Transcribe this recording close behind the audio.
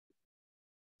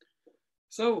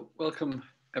So, welcome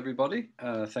everybody.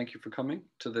 Thank you for coming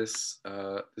to this.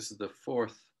 This is the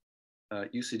fourth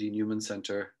UCD Newman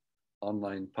Center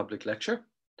online public lecture.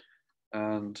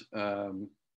 And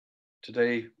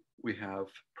today we have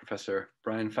Professor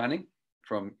Bryan Fanning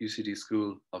from UCD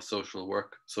School of Social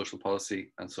Work, Social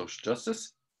Policy and Social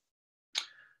Justice.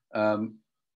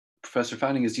 Professor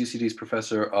Fanning is UCD's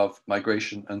Professor of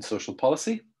Migration and Social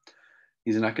Policy.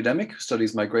 He's an academic who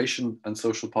studies migration and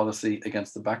social policy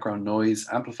against the background noise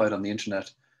amplified on the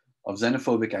internet of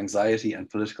xenophobic anxiety and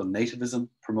political nativism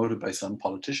promoted by some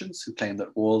politicians who claim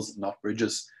that walls, not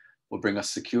bridges, will bring us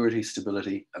security,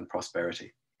 stability, and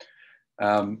prosperity.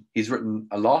 He's written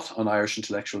a lot on Irish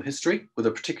intellectual history with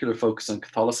a particular focus on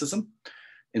Catholicism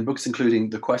in books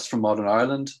including The Quest for Modern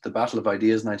Ireland, The Battle of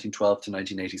Ideas 1912 to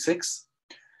 1986,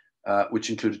 which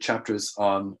included chapters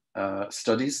on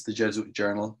Studies, the Jesuit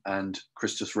Journal, and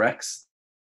Christus Rex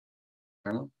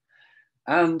Journal,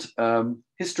 and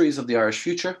Histories of the Irish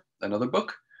Future, another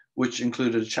book, which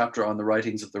included a chapter on the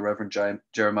writings of the Reverend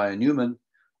Jeremiah Newman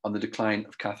on the decline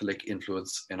of Catholic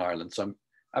influence in Ireland. So I'm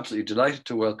absolutely delighted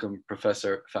to welcome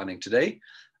Professor Fanning today.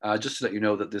 Just to let you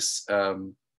know that this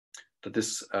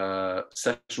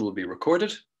session will be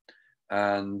recorded,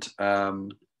 and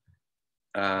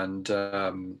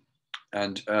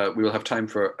we will have time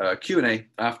for Q&A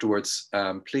afterwards.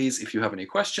 Please, if you have any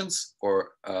questions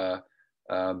or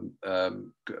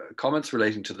comments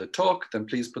relating to the talk, then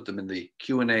please put them in the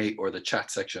Q&A or the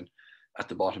chat section at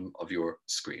the bottom of your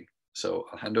screen. So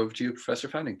I'll hand over to you, Professor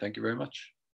Fanning. Thank you very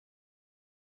much.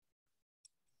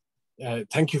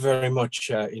 Thank you very much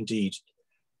indeed.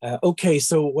 Okay,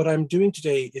 so what I'm doing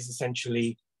today is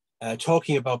essentially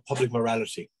talking about public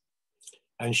morality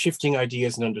and shifting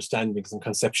ideas and understandings and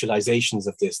conceptualizations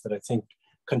of this that I think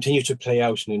continue to play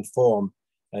out and inform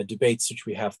debates which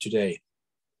we have today.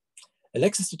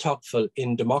 Alexis de Tocqueville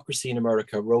in Democracy in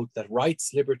America wrote that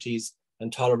rights, liberties,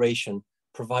 and toleration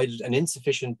provided an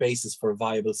insufficient basis for a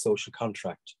viable social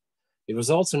contract. It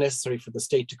was also necessary for the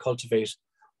state to cultivate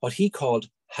what he called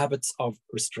habits of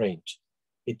restraint.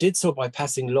 It did so by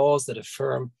passing laws that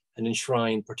affirm and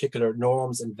enshrine particular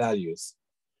norms and values.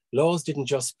 Laws didn't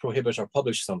just prohibit or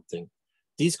publish something.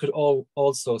 These could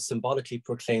also symbolically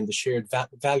proclaim the shared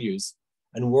values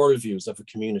and worldviews of a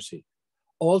community.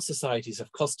 All societies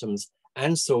have customs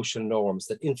and social norms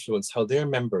that influence how their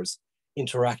members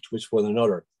interact with one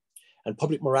another, and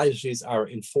public moralities are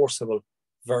enforceable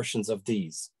versions of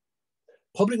these.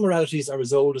 Public moralities are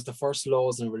as old as the first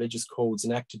laws and religious codes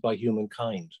enacted by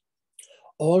humankind.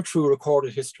 All through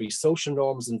recorded history, social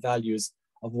norms and values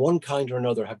of one kind or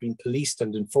another have been policed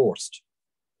and enforced.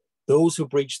 Those who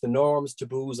breach the norms,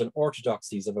 taboos, and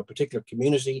orthodoxies of a particular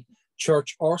community,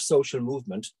 church, or social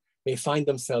movement may find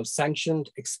themselves sanctioned,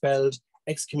 expelled,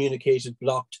 excommunicated,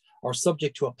 blocked, or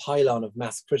subject to a pylon of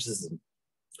mass criticism.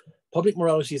 Public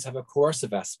moralities have a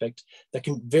coercive aspect that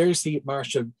can variously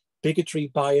marshal bigotry,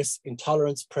 bias,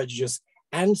 intolerance, prejudice,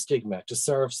 and stigma to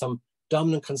serve some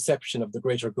dominant conception of the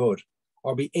greater good,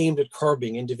 or be aimed at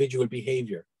curbing individual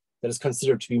behavior that is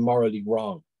considered to be morally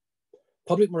wrong.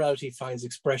 Public morality finds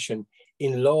expression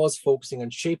in laws focusing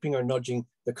on shaping or nudging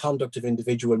the conduct of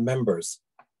individual members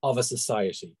of a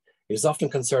society. It is often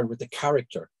concerned with the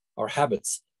character or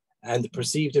habits and the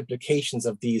perceived implications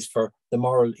of these for the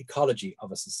moral ecology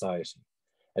of a society.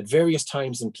 At various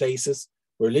times and places,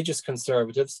 religious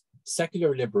conservatives,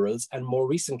 secular liberals, and more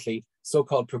recently,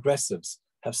 so-called progressives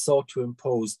have sought to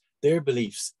impose their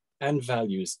beliefs and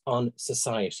values on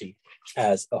society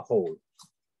as a whole.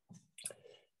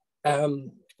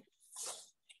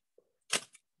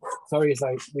 Sorry as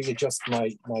I readjust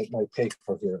my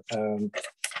paper here.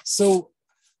 So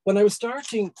when I was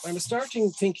starting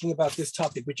thinking about this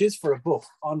topic, which is for a book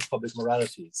on public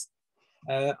moralities,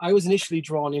 I was initially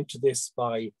drawn into this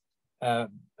by a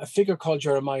figure called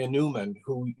Jeremiah Newman,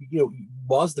 who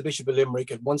was the Bishop of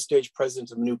Limerick, at one stage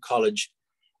president of Maynooth College,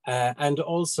 and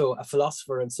also a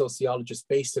philosopher and sociologist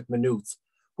based at Maynooth,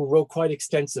 who wrote quite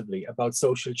extensively about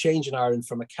social change in Ireland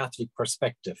from a Catholic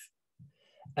perspective.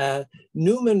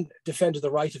 Newman defended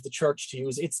the right of the church to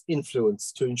use its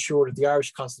influence to ensure that the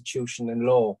Irish constitution and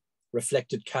law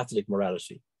reflected Catholic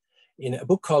morality. In a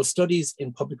book called Studies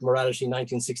in Public Morality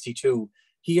 1962,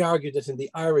 he argued that in the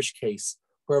Irish case,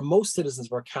 where most citizens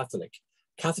were Catholic,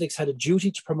 Catholics had a duty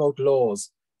to promote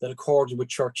laws that accorded with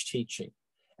church teaching.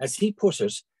 As he put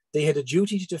it, they had a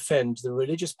duty to defend the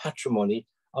religious patrimony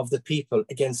of the people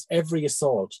against every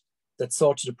assault that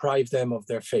sought to deprive them of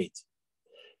their faith.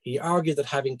 He argued that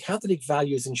having Catholic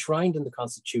values enshrined in the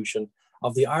constitution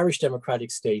of the Irish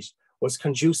democratic state was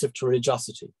conducive to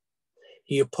religiosity.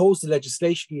 He opposed the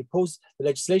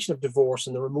legislation of divorce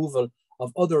and the removal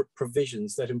of other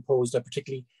provisions that imposed a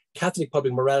particularly Catholic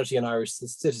public morality on Irish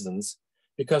citizens,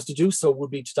 because to do so would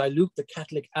be to dilute the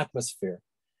Catholic atmosphere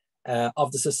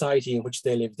of the society in which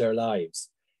they lived their lives.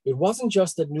 It wasn't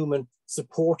just that Newman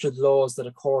supported laws that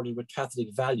accorded with Catholic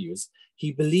values.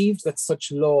 He believed that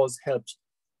such laws helped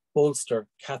bolster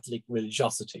Catholic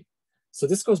religiosity. So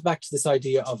this goes back to this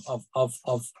idea of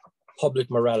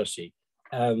public morality.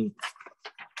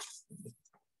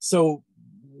 So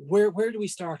where do we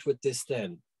start with this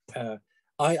then?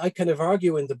 I kind of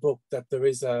argue in the book that there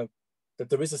is a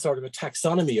sort of a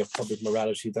taxonomy of public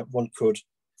morality that one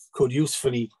could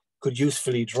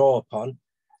usefully draw upon,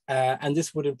 and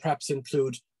this would perhaps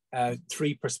include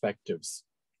three perspectives.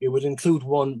 It would include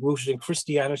one rooted in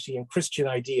Christianity and Christian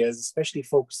ideas, especially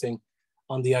focusing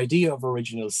on the idea of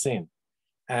original sin,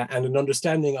 and an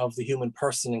understanding of the human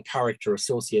person and character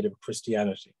associated with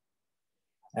Christianity.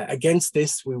 Against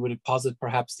this, we would posit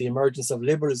perhaps the emergence of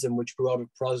liberalism, which grew out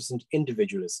of Protestant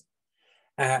individualism.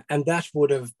 And that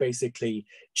would have basically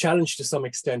challenged to some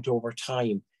extent over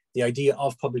time the idea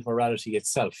of public morality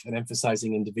itself and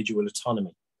emphasizing individual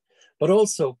autonomy, but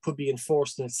also could be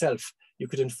enforced in itself. You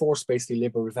could enforce basically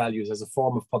liberal values as a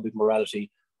form of public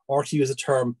morality, or to use a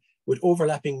term with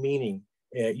overlapping meaning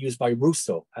used by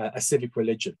Rousseau, a civic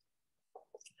religion.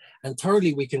 And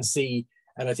thirdly, we can see,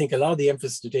 and I think a lot of the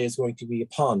emphasis today is going to be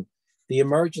upon the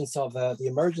emergence of a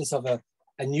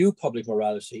new public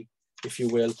morality, if you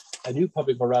will, a new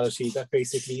public morality that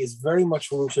basically is very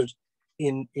much rooted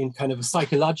in kind of a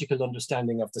psychological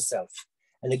understanding of the self.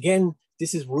 And again,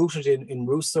 this is rooted in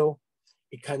Rousseau.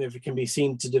 It can be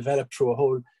seen to develop through a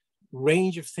whole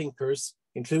range of thinkers,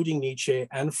 including Nietzsche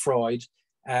and Freud,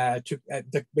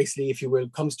 that basically, if you will,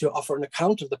 comes to offer an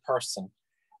account of the person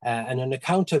and an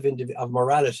account of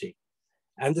morality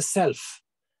and the self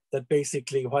that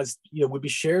basically would be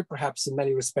shared perhaps in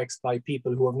many respects by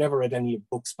people who have never read any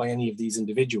books by any of these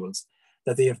individuals,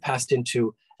 that they have passed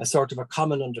into a sort of a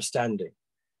common understanding.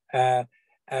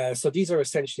 So these are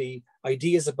essentially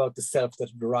ideas about the self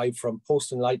that derive from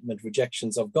post-Enlightenment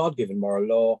rejections of God-given moral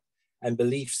law and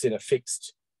beliefs in a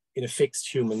fixed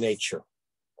human nature.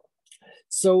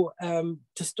 So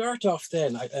to start off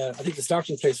then, I think the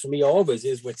starting place for me always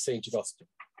is with St. Augustine.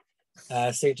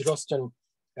 St. Augustine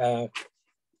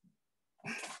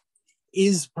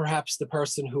is perhaps the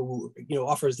person who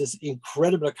offers this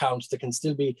incredible account that can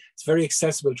still be, it's very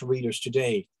accessible to readers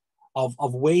today,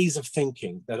 of ways of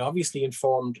thinking that obviously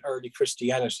informed early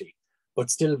Christianity, but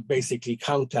still basically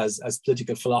count as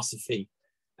political philosophy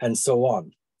and so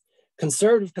on.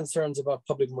 Conservative concerns about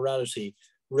public morality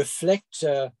reflect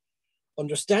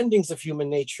understandings of human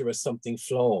nature as something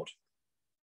flawed.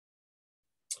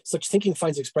 Such thinking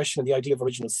finds expression in the idea of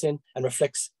original sin and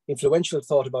reflects influential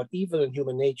thought about evil and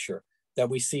human nature that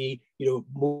we see,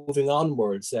 moving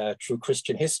onwards through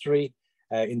Christian history,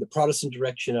 in the Protestant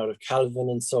direction out of Calvin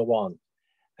and so on.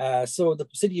 So the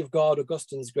City of God,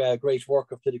 Augustine's great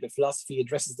work of political philosophy,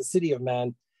 addresses the city of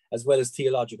man as well as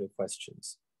theological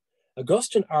questions.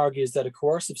 Augustine argues that a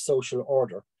coercive social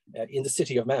order in the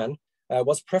city of man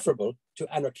was preferable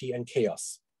to anarchy and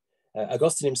chaos.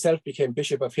 Augustine himself became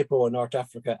Bishop of Hippo in North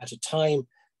Africa at a time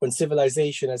when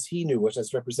civilization as he knew it,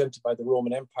 as represented by the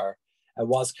Roman Empire,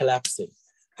 was collapsing.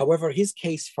 However, his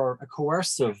case for a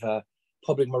coercive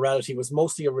public morality was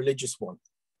mostly a religious one.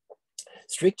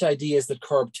 Strict ideas that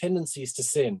curb tendencies to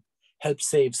sin help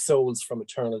save souls from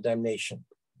eternal damnation.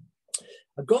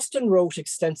 Augustine wrote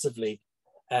extensively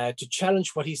to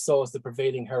challenge what he saw as the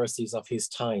prevailing heresies of his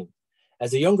time.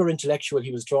 As a younger intellectual,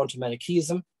 he was drawn to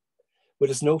Manichaeism, with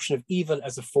his notion of evil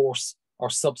as a force or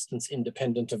substance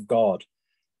independent of God.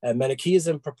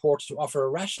 Manichaeism purported to offer a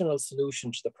rational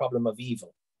solution to the problem of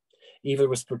evil. Evil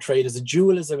was portrayed as a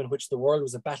dualism in which the world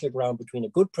was a battleground between a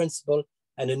good principle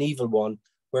and an evil one,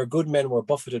 where good men were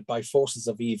buffeted by forces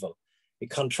of evil.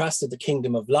 It contrasted the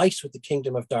kingdom of light with the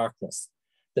kingdom of darkness.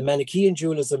 The Manichaean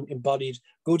dualism embodied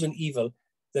good and evil,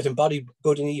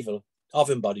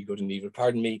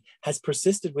 has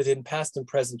persisted within past and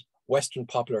present Western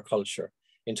popular culture.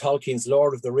 In Tolkien's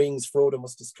Lord of the Rings, Frodo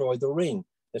must destroy the ring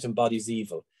that embodies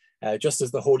evil, just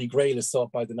as the Holy Grail is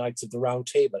sought by the Knights of the Round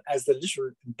Table as the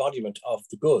literal embodiment of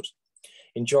the good.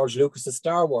 In George Lucas's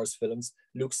Star Wars films,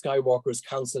 Luke Skywalker is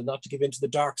counseled not to give in to the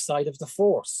dark side of the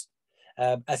Force,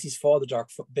 as his father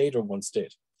Darth Vader once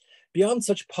did. Beyond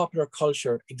such popular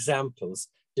culture examples,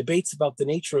 debates about the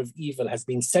nature of evil has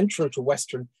been central to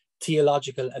Western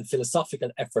theological and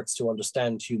philosophical efforts to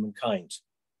understand humankind.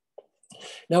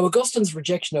 Now, Augustine's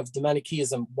rejection of the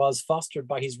Manichaeism was fostered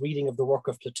by his reading of the work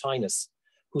of Plotinus,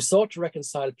 who sought to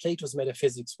reconcile Plato's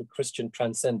metaphysics with Christian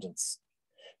transcendence.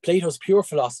 Plato's pure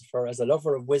philosopher, as a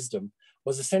lover of wisdom,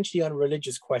 was essentially on a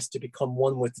religious quest to become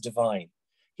one with the divine.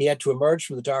 He had to emerge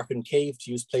from the darkened cave,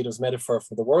 to use Plato's metaphor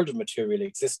for the world of material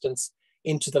existence,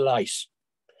 into the light.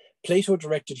 Plato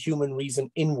directed human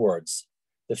reason inwards.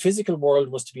 The physical world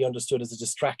was to be understood as a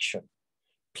distraction.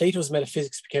 Plato's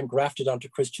metaphysics became grafted onto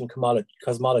Christian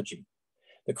cosmology.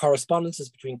 The correspondences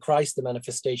between Christ, the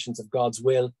manifestations of God's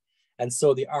will, and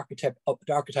so the archetype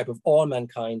of all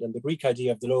mankind, and the Greek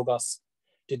idea of the Logos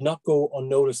did not go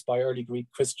unnoticed by early Greek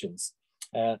Christians,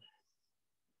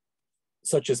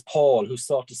 such as Paul, who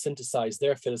sought to synthesize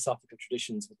their philosophical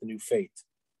traditions with the new faith.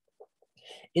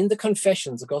 In the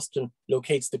Confessions, Augustine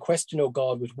locates the question of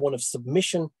God with one of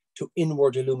submission to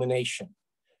inward illumination.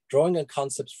 Drawing on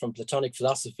concepts from Platonic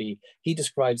philosophy, he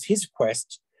describes his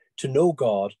quest to know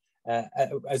God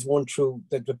as one true,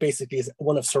 that basically is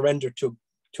one of surrender to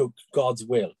God's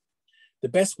will. The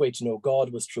best way to know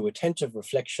God was through attentive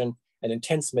reflection and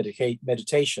intense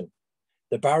meditation.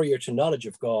 The barrier to knowledge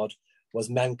of God was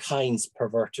mankind's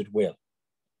perverted will.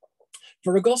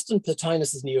 For Augustine,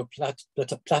 Plotinus's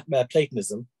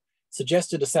Neoplatonism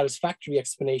suggested a satisfactory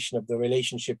explanation of the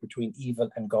relationship between evil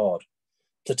and God.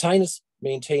 Plotinus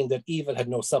maintained that evil had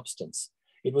no substance.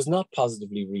 It was not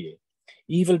positively real.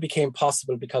 Evil became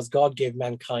possible because God gave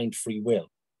mankind free will.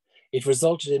 It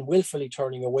resulted in willfully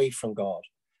turning away from God,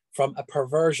 from a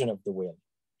perversion of the will.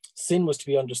 Sin was to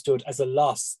be understood as a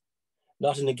loss,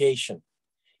 not a negation.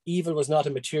 Evil was not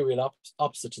a material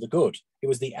opposite to the good. It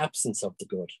was the absence of the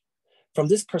good. From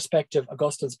this perspective,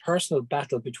 Augustine's personal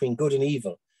battle between good and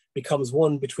evil becomes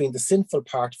one between the sinful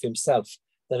part of himself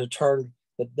that had turned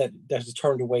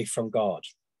away from God.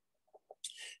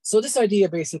 So this idea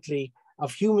basically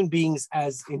of human beings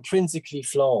as intrinsically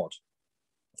flawed,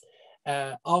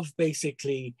 of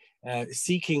basically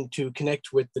seeking to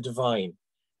connect with the divine,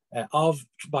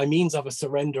 by means of a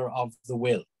surrender of the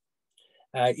will,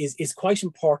 is quite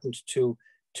important to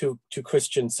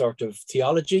Christian sort of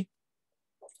theology,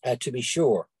 to be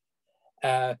sure,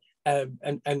 and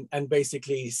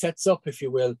basically sets up, if you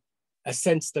will, a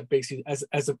sense that basically as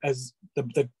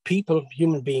the people,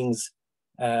 human beings,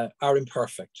 are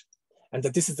imperfect, and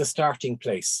that this is the starting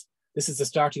place. This is the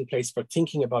starting place for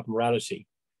thinking about morality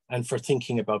and for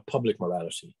thinking about public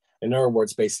morality. In other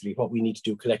words, basically what we need to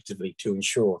do collectively to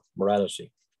ensure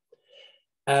morality.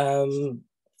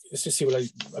 Let's just see what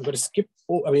I'm going to skip.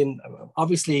 Oh, I mean,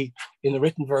 obviously in the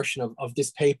written version of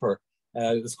this paper,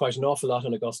 there's quite an awful lot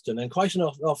on Augustine, and quite an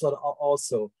awful lot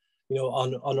also, you know,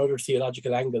 on other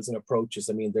theological angles and approaches.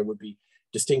 I mean, there would be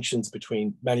distinctions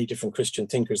between many different Christian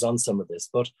thinkers on some of this,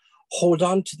 but hold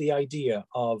on to the idea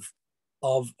of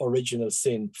original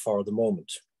sin for the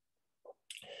moment.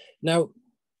 Now,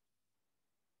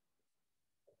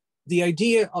 the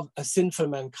idea of a sinful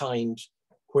mankind,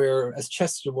 where, as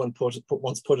Chesterton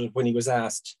once put it when he was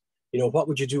asked, you know, what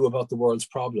would you do about the world's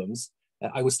problems?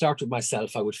 I would start with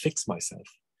myself, I would fix myself.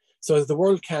 So the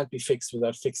world can't be fixed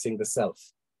without fixing the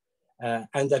self.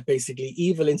 And that basically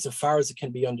evil, insofar as it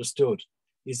can be understood,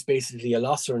 is basically a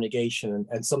loss or a negation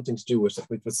and something to do with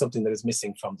something that is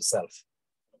missing from the self,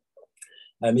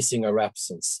 missing or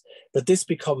absence. That this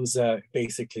becomes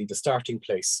basically the starting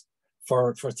place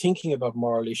for thinking about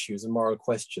moral issues and moral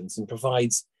questions, and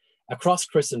provides across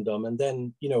Christendom, and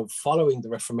then, you know, following the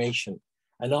Reformation,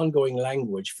 an ongoing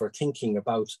language for thinking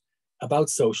about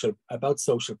social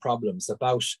problems,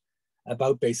 about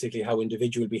basically how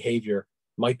individual behavior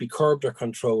might be curbed or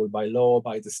controlled by law,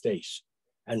 by the state,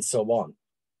 and so on.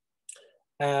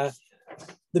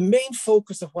 The main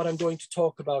focus of what I'm going to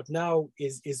talk about now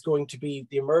is going to be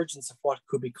the emergence of what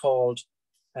could be called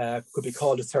a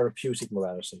therapeutic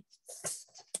morality.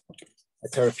 A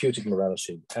therapeutic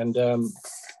morality. And let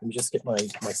me just get my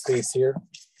space here.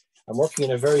 I'm working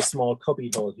in a very small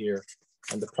cubby hole here,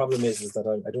 and the problem is that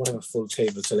I don't have a full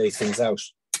table to lay things out,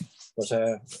 but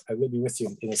I will be with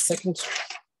you in a second.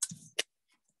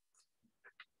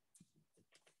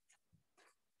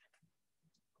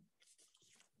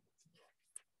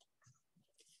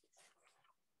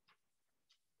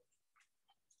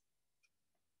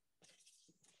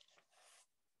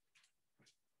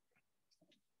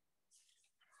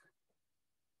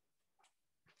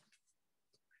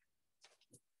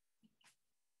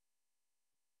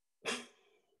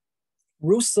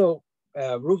 Rousseau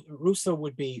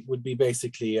would be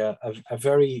basically a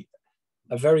very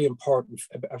important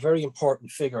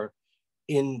figure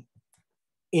in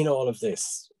all of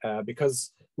this,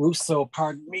 because Rousseau,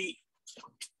 pardon me,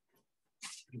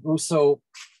 Rousseau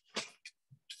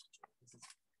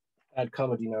had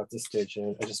comedy now at this stage.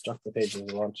 I just dropped the page as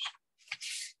I want.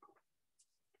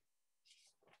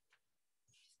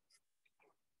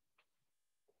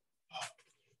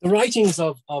 The writings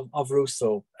of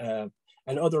Rousseau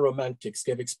and other romantics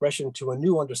gave expression to a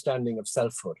new understanding of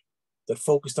selfhood that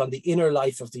focused on the inner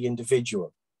life of the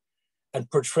individual and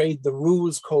portrayed the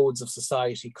rules, codes of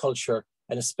society, culture,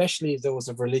 and especially those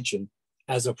of religion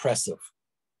as oppressive.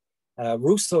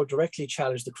 Rousseau directly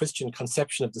challenged the Christian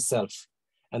conception of the self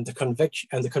and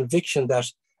the conviction that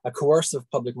a coercive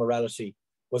public morality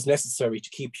was necessary to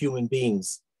keep human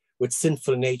beings with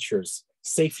sinful natures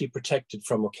safely protected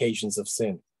from occasions of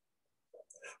sin.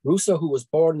 Rousseau, who was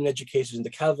born and educated in the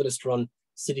Calvinist-run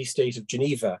city-state of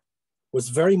Geneva, was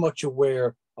very much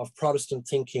aware of Protestant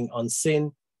thinking on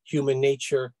sin, human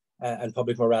nature, and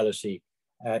public morality.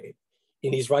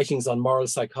 In his writings on moral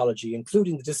psychology,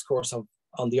 including the discourse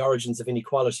on the origins of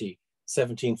inequality,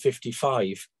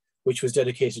 1755, which was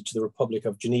dedicated to the Republic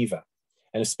of Geneva,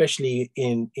 and especially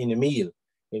in Emile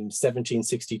in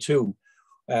 1762,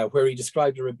 where he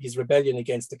described his rebellion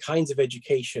against the kinds of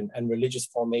education and religious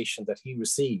formation that he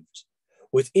received,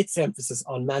 with its emphasis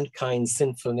on mankind's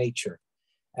sinful nature.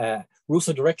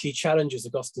 Rousseau directly challenges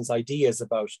Augustine's ideas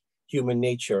about human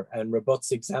nature and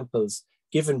rebuts examples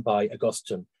given by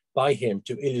Augustine by him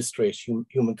to illustrate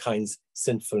humankind's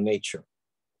sinful nature.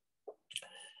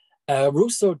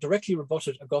 Rousseau directly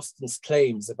rebutted Augustine's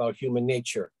claims about human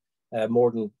nature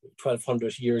more than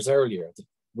 1200 years earlier.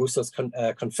 Rousseau's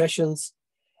Confessions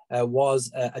was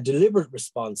a deliberate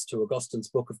response to Augustine's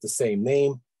book of the same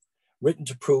name, written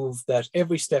to prove that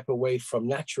every step away from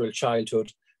natural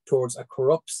childhood towards a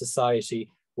corrupt society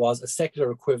was a secular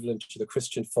equivalent to the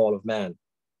Christian fall of man.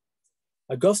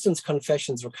 Augustine's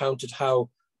Confessions recounted how,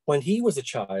 when he was a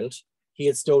child, he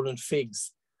had stolen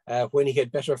figs when he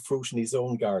had better fruit in his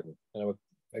own garden.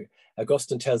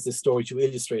 Augustine tells this story to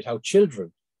illustrate how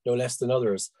children, no less than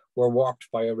others, were warped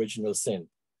by original sin.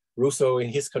 Rousseau, in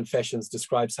his Confessions,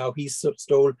 describes how he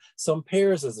stole some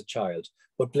pears as a child,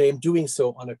 but blamed doing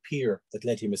so on a peer that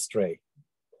led him astray.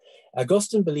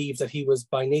 Augustine believed that he was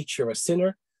by nature a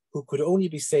sinner who could only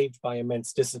be saved by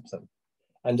immense discipline,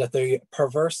 and that the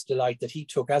perverse delight that he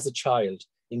took as a child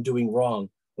in doing wrong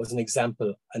was an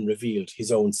example and revealed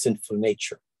his own sinful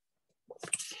nature.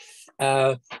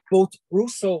 Both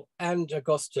Rousseau and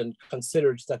Augustine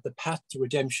considered that the path to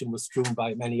redemption was strewn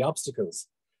by many obstacles.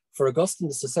 For Augustine,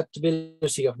 the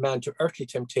susceptibility of man to earthly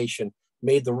temptation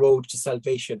made the road to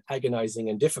salvation agonizing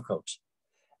and difficult.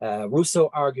 Rousseau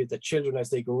argued that children, as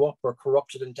they grew up, were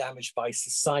corrupted and damaged by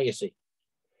society.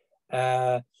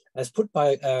 As put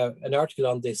by an article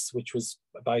on this, which was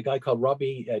by a guy called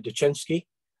Robbie Duchensky,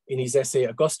 in his essay,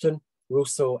 Augustine,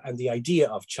 Rousseau, and the Idea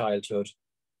of Childhood.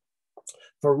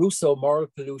 For Rousseau, moral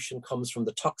pollution comes from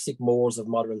the toxic mores of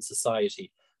modern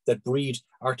society that breed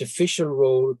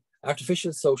artificial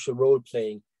social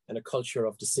role-playing and a culture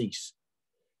of deceit.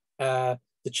 The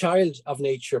child of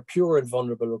nature, pure and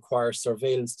vulnerable, requires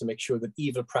surveillance to make sure that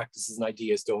evil practices and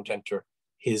ideas don't enter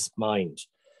his mind.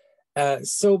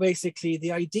 So basically,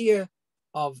 the idea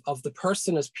of the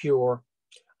person as pure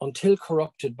until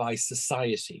corrupted by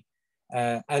society,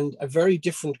 and a very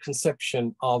different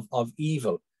conception of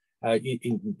evil,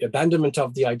 in abandonment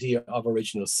of the idea of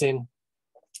original sin,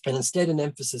 and instead an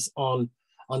emphasis on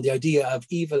the idea of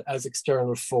evil as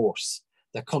external force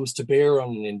that comes to bear on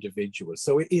an individual.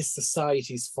 So it is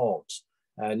society's fault,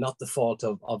 not the fault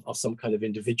of some kind of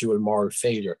individual moral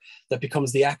failure, that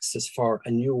becomes the axis for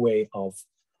a new way of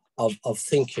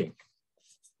thinking.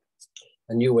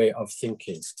 A new way of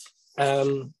thinking.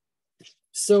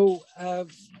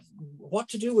 What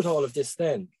to do with all of this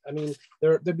then? I mean,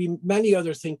 there'll be many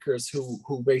other thinkers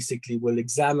who basically will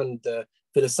examine the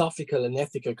philosophical and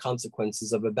ethical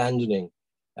consequences of abandoning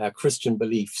Christian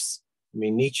beliefs. I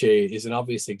mean, Nietzsche is an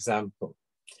obvious example.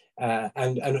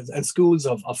 And schools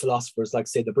of philosophers like,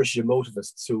 say, the British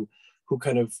emotivists who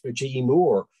kind of, G.E.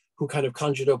 Moore, who kind of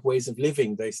conjured up ways of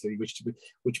living, basically, which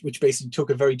basically took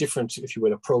a very different, if you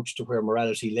will, approach to where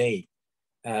morality lay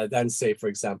than, say, for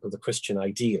example, the Christian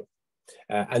ideal,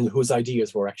 and whose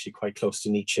ideas were actually quite close to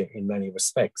Nietzsche in many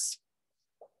respects.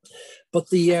 But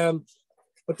the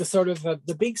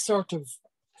big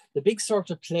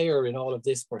sort of player in all of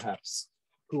this, perhaps,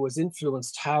 who has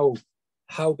influenced how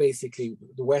basically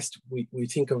the West we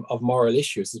think of moral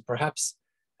issues, is perhaps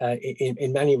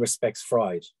in many respects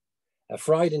Freud.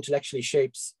 Freud intellectually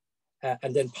shapes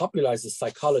and then popularizes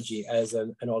psychology as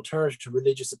an alternative to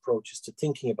religious approaches to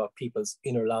thinking about people's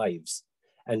inner lives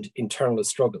and internal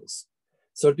struggles.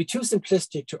 So it'd be too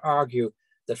simplistic to argue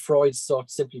that Freud sought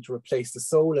simply to replace the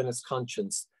soul and its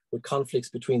conscience with conflicts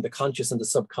between the conscious and the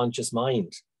subconscious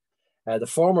mind. The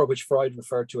former, which Freud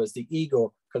referred to as the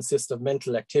ego, consists of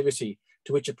mental activity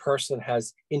to which a person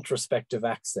has introspective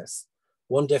access.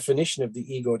 One definition of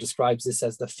the ego describes this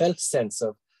as the felt sense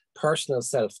of personal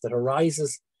self that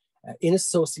arises in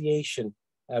association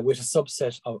with a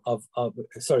subset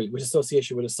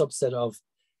of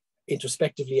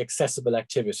introspectively accessible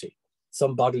activity,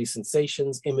 some bodily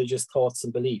sensations, images, thoughts,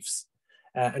 and beliefs.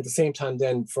 At the same time,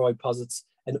 then, Freud posits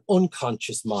an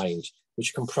unconscious mind,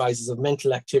 which comprises of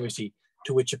mental activity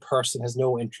to which a person has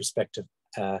no introspective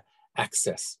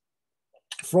access.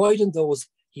 Freud and those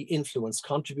he influenced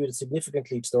contributed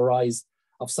significantly to the rise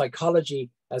of psychology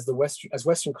as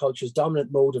Western culture's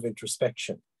dominant mode of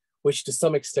introspection, which to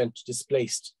some extent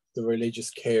displaced the religious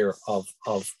care of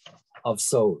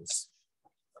souls.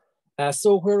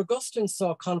 So where Augustine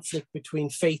saw conflict between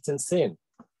faith and sin,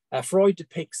 Freud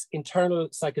depicts internal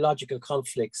psychological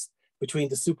conflicts between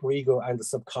the superego and the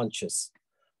subconscious.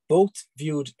 Both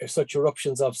viewed such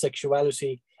eruptions of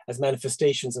sexuality as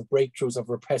manifestations of breakthroughs of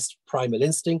repressed primal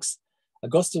instincts.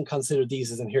 Augustine considered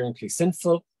these as inherently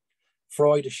sinful.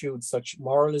 Freud eschewed such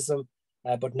moralism,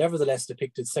 but nevertheless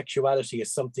depicted sexuality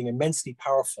as something immensely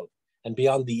powerful and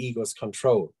beyond the ego's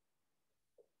control.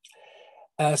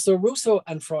 So Rousseau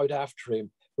and Freud after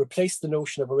him replaced the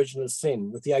notion of original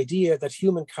sin with the idea that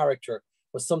human character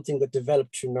was something that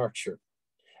developed through nurture.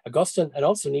 Augustine and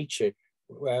also Nietzsche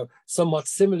were somewhat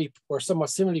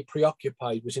similarly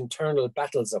preoccupied with internal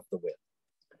battles of the will.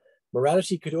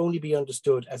 Morality could only be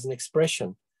understood as an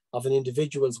expression of an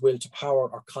individual's will to power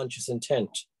or conscious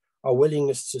intent, or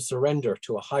willingness to surrender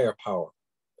to a higher power.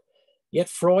 Yet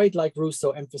Freud, like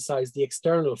Rousseau, emphasized the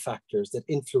external factors that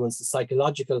influence the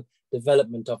psychological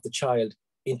development of the child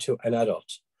into an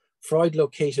adult. Freud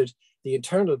located the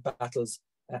internal battles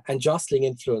and jostling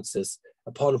influences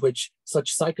upon which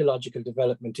such psychological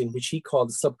development, in which he called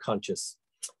the subconscious,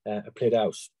 played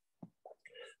out.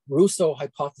 Rousseau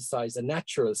hypothesized a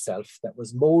natural self that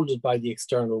was molded by the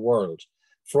external world.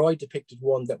 Freud depicted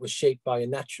one that was shaped by a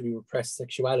naturally repressed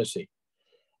sexuality.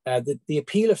 The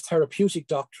appeal of therapeutic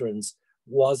doctrines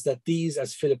was that these,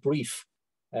 as Philip Rieff,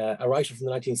 a writer from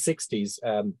the 1960s,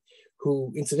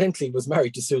 who incidentally was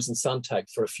married to Susan Sontag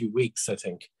for a few weeks, I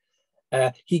think,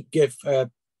 he gave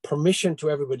permission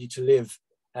to everybody to live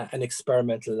an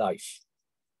experimental life.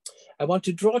 I want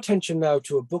to draw attention now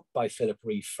to a book by Philip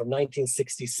Rieff from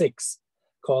 1966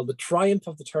 called The Triumph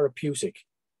of the Therapeutic,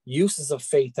 Uses of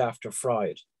Faith After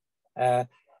Freud.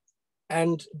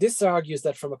 And this argues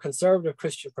that from a conservative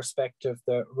Christian perspective,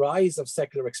 the rise of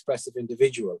secular expressive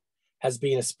individual has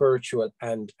been a spiritual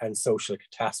and social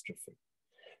catastrophe.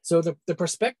 So the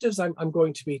perspectives I'm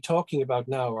going to be talking about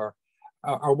now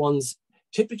are ones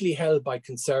typically held by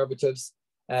conservatives.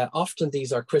 Often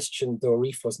these are Christian, though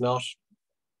Rieff was not,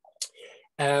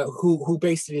 who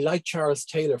basically, like Charles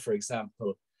Taylor, for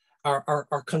example,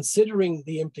 are considering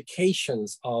the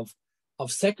implications of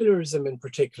secularism in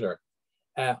particular,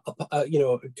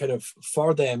 kind of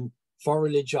for them, for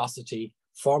religiosity,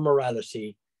 for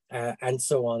morality, and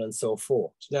so on and so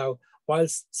forth. Now,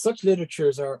 whilst such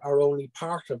literatures are only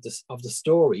part of the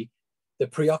story, the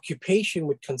preoccupation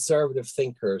with conservative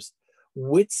thinkers,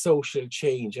 with social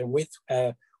change, and with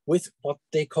what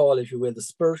they call, if you will, the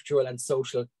spiritual and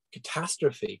social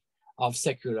catastrophe of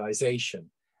secularization,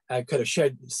 kind of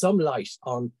shed some light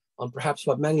on perhaps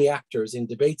what many actors in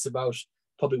debates about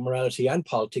public morality and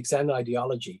politics and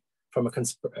ideology from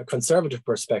a conservative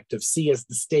perspective see as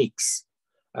the stakes,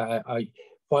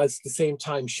 whilst at the same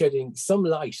time shedding some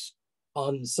light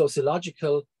on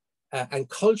sociological and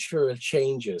cultural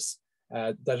changes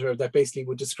that basically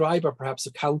would describe or perhaps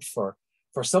account for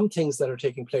some things that are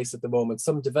taking place at the moment,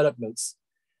 some developments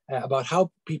about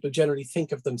how people generally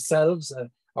think of themselves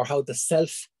or how the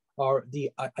self or the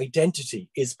identity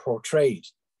is portrayed.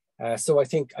 So I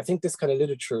think this kind of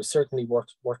literature is certainly worth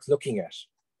looking at.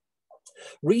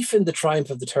 Rieff in The Triumph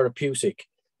of the Therapeutic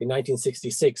in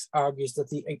 1966 argues that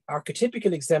the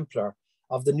archetypical exemplar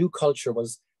of the new culture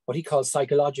was what he calls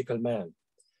psychological man,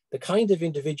 the kind of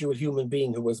individual human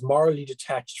being who was morally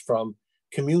detached from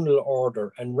communal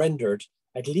order and rendered,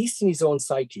 at least in his own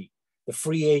psyche, the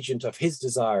free agent of his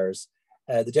desires,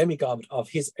 the demigod of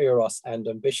his eros and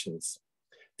ambitions.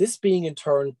 This being in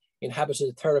turn inhabited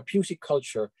a therapeutic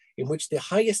culture in which the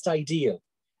highest ideal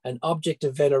and object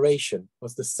of veneration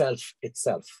was the self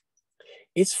itself,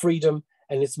 its freedom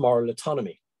and its moral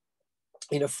autonomy.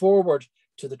 In a foreword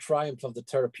to The Triumph of the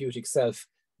Therapeutic Self,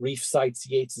 Rieff cites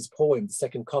Yeats's poem, The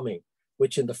Second Coming,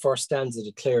 which in the first stanza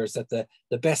declares that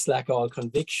the best lack all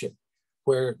conviction,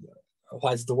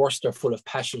 whilst the worst are full of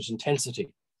passionate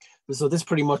intensity. So this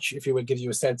pretty much, if you will, gives you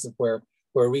a sense of where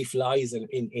Rieff lies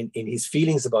in his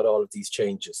feelings about all of these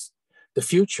changes. The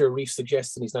future, Rieff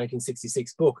suggests in his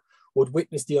 1966 book, would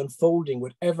witness the unfolding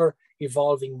with ever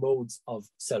evolving modes of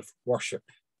self-worship.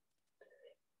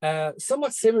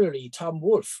 Somewhat similarly, Tom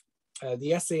Wolfe,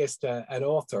 the essayist and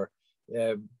author,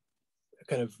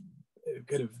 kind of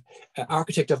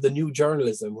architect of the new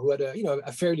journalism, who had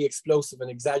a fairly explosive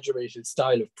and exaggerated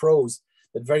style of prose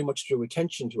that very much drew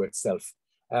attention to itself,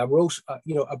 wrote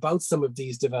about some of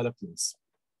these developments.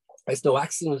 It's no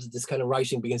accident that this kind of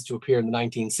writing begins to appear in the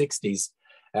 1960s,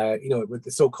 with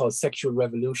the so-called sexual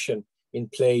revolution in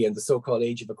play and the so-called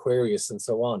age of Aquarius and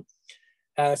so on.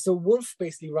 So Wolfe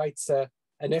basically writes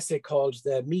an essay called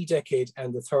The Me Decade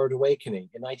and the Third Awakening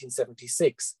in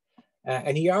 1976.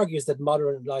 And he argues that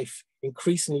modern life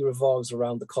increasingly revolves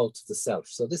around the cult of the self.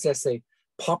 So this essay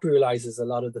popularizes a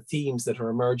lot of the themes that are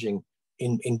emerging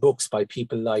in books by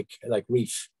people like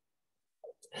Reef.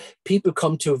 People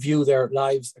come to view their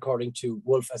lives, according to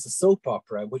Wolfe, as a soap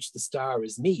opera in which the star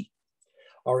is me,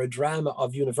 or a drama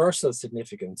of universal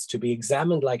significance to be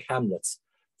examined like Hamlet's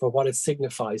for what it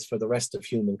signifies for the rest of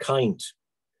humankind.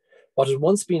 What had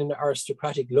once been an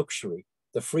aristocratic luxury,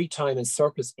 the free time and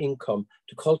surplus income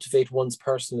to cultivate one's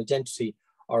personal identity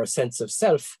or a sense of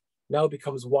self, now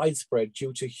becomes widespread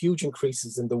due to huge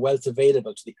increases in the wealth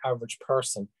available to the average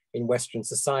person in Western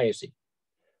society.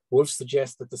 Wolfe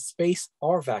suggests that the space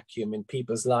or vacuum in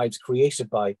people's lives created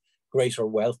by greater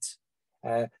wealth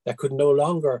that could no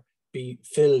longer be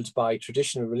filled by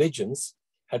traditional religions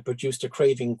had produced a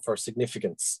craving for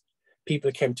significance.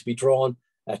 People came to be drawn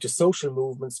to social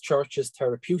movements, churches,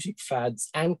 therapeutic fads,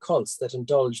 and cults that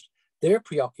indulged their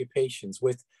preoccupations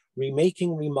with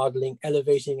remaking, remodeling,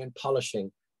 elevating, and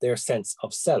polishing their sense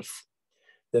of self.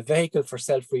 The vehicle for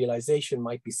self-realization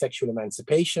might be sexual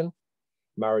emancipation,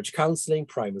 marriage counseling,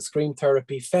 primal scream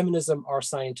therapy, feminism, or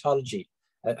Scientology,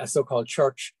 a so-called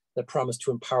church that promised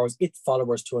to empower its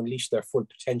followers to unleash their full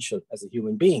potential as a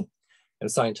human being. And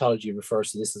Scientology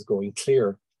refers to this as going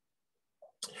clear.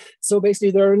 So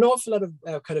basically, there are an awful lot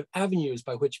of kind of avenues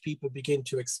by which people begin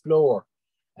to explore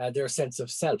their sense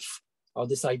of self, or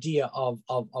this idea of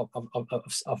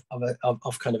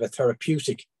kind of a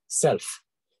therapeutic self.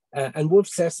 And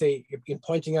Wolfe's essay, in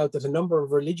pointing out that a number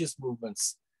of religious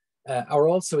movements are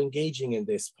also engaging in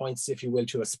this, points, if you will,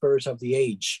 to a spirit of the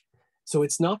age. So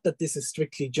it's not that this is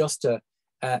strictly just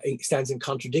it stands in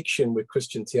contradiction with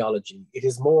Christian theology. It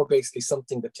is more basically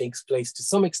something that takes place to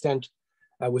some extent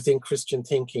within Christian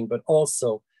thinking, but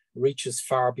also reaches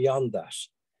far beyond that.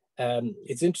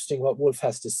 It's interesting what Wolfe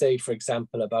has to say, for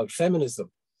example, about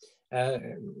feminism.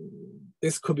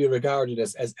 This could be regarded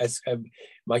as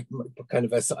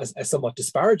somewhat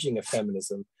disparaging of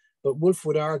feminism, but Wolfe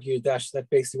would argue that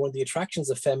basically one of the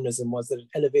attractions of feminism was that it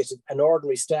elevated an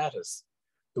ordinary status,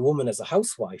 the woman as a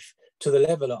housewife, to the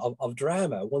level of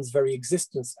drama. One's very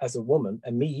existence as a woman,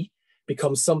 a me,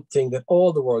 becomes something that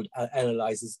all the world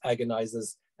analyzes,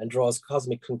 agonizes, and draws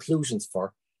cosmic conclusions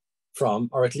from,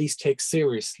 or at least takes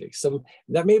seriously. So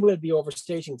that may well be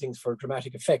overstating things for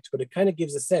dramatic effect, but it kind of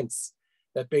gives a sense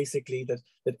that basically that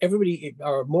everybody,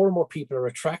 or more and more people, are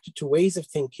attracted to ways of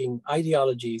thinking,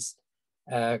 ideologies,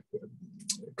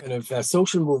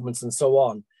 social movements and so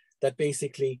on, that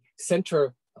basically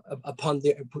center upon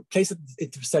place at the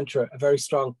center a very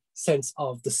strong sense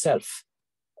of the self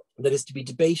that is to be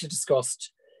debated,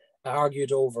 discussed,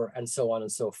 argued over, and so on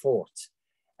and so forth.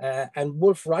 And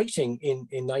Wolfe, writing in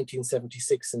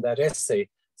 1976 in that essay,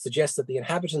 suggests that the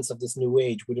inhabitants of this new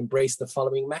age would embrace the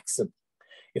following maxim: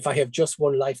 if I have just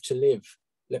one life to live,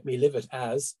 let me live it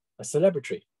as a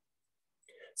celebrity.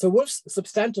 So Wolfe's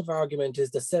substantive argument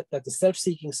is that the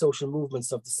self-seeking social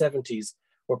movements of the 70s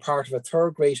were part of a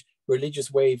third great religious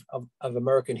wave of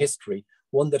American history,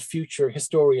 one that future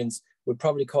historians would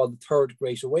probably call the Third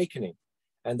Great Awakening.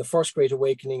 And the First Great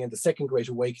Awakening and the Second Great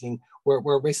Awakening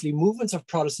were basically movements of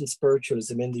Protestant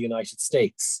spiritualism in the United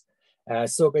States.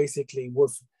 So basically,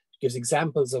 Wolfe gives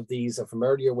examples of these from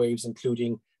earlier waves,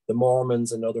 including the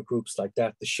Mormons and other groups like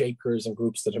that, the Shakers and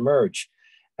groups that emerge.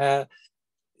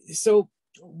 So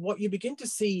what you begin to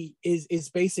see is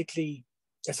basically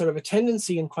a sort of a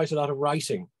tendency in quite a lot of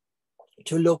writing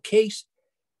to locate,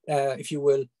 if you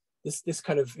will, this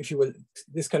kind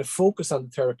of focus on the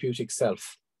therapeutic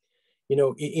self. You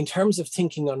know, in terms of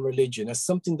thinking on religion as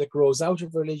something that grows out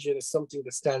of religion, as something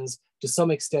that stands to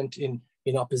some extent in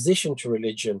opposition to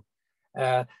religion,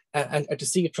 and to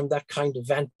see it from that kind of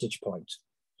vantage point.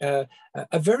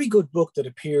 A very good book that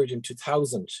appeared in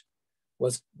 2000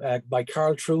 was by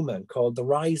Carl Trueman, called The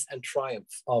Rise and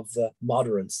Triumph of the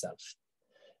Modern Self.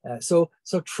 So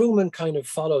Trueman kind of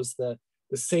follows the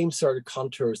same sort of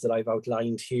contours that I've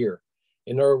outlined here.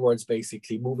 In other words,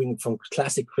 basically moving from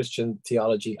classic Christian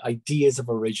theology, ideas of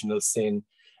original sin,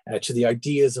 to the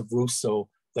ideas of Rousseau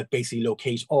that basically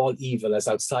locate all evil as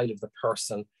outside of the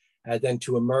person, then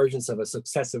to emergence of a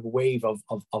successive wave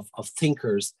of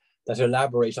thinkers that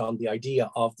elaborate on the idea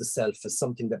of the self as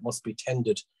something that must be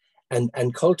tended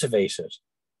and cultivated.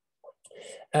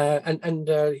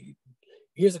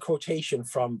 Here's a quotation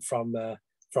from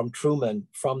Truman,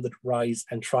 from The Rise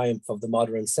and Triumph of the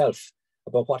Modern Self,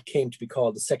 about what came to be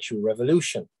called the sexual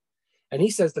revolution. And he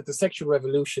says that the sexual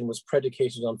revolution was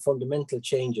predicated on fundamental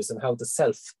changes in how the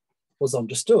self was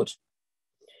understood.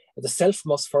 The self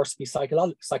must first be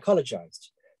psychologized.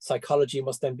 Psychology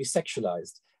must then be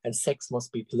sexualized, and sex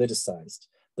must be politicized.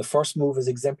 The first move is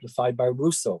exemplified by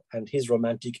Rousseau and his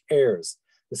romantic heirs.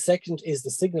 The second is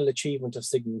the signal achievement of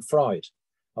Sigmund Freud.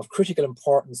 Of critical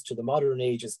importance to the modern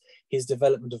age is his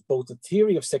development of both a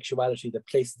theory of sexuality that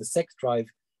places the sex drive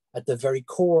at the very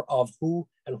core of who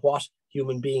and what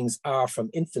human beings are from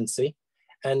infancy,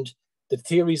 and the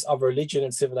theories of religion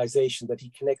and civilization that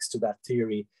he connects to that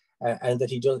theory, and that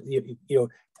he does,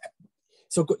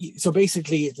 So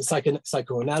basically, the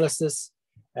psychoanalysis,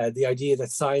 the idea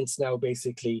that science now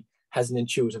basically has an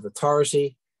intuitive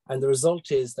authority, and the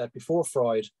result is that before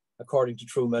Freud, according to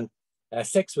Truman,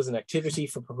 sex was an activity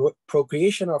for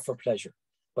procreation or for pleasure.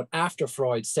 But after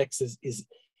Freud, sex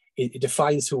it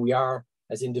defines who we are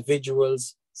as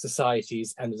individuals,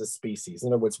 societies, and as a species.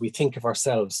 In other words, we think of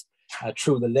ourselves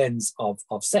through the lens of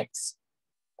sex.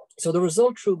 So the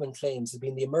result, Truman claims, has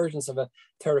been the emergence of a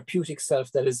therapeutic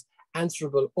self that is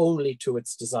answerable only to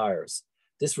its desires.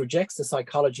 This rejects the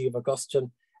psychology of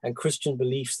Augustine and Christian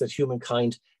beliefs that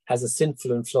humankind has a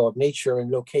sinful and flawed nature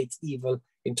and locates evil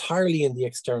entirely in the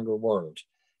external world.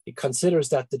 It considers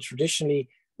that the traditionally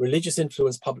religious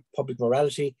influenced public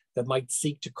morality that might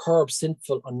seek to curb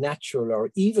sinful, unnatural,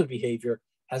 or evil behavior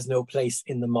has no place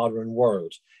in the modern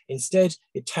world. Instead,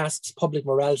 it tasks public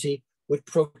morality with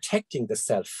protecting the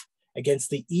self against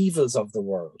the evils of the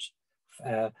world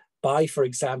by, for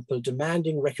example,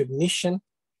 demanding recognition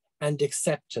and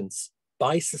acceptance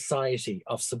by society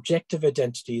of subjective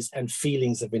identities and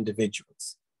feelings of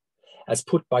individuals, as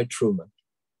put by Truman.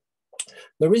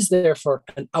 There is therefore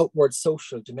an outward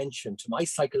social dimension to my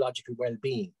psychological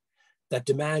well-being that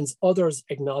demands others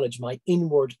acknowledge my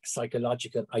inward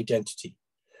psychological identity.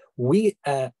 We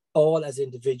all as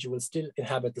individuals still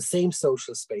inhabit the same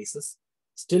social spaces,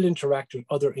 still interact with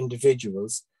other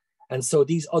individuals, and so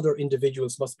these other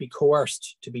individuals must be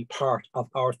coerced to be part of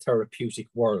our therapeutic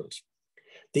world.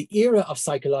 The era of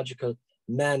psychological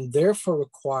man therefore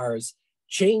requires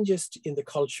changes in the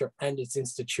culture and its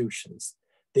institutions.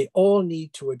 They all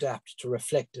need to adapt to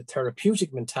reflect a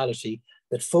therapeutic mentality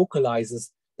that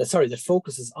focuses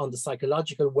on the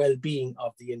psychological well-being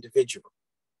of the individual.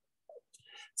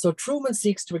 So Truman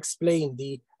seeks to explain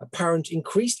the apparent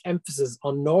increased emphasis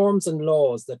on norms and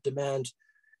laws that demand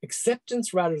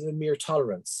acceptance rather than mere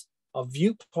tolerance of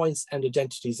viewpoints and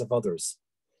identities of others.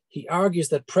 He argues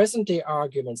that present-day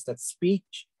arguments that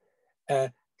speech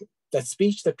that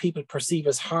people perceive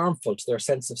as harmful to their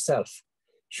sense of self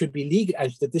should be legal,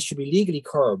 and that this should be legally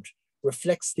curbed,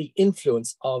 reflects the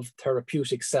influence of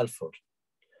therapeutic selfhood.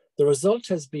 The result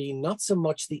has been not so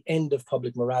much the end of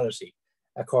public morality,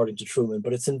 according to Truman,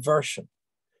 but its inversion.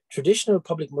 Traditional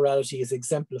public morality is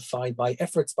exemplified by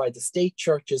efforts by the state,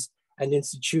 churches, and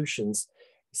institutions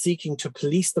seeking to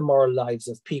police the moral lives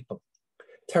of people.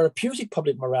 Therapeutic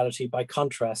public morality, by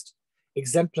contrast,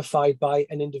 exemplified by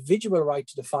an individual right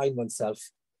to define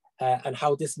oneself and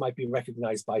how this might be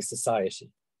recognized by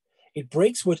society. It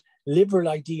breaks with liberal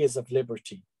ideas of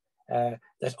liberty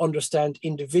that understand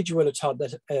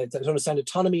that understand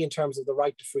autonomy in terms of the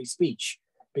right to free speech,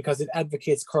 because it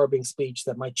advocates curbing speech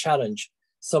that might challenge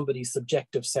somebody's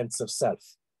subjective sense of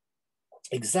self.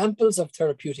 Examples of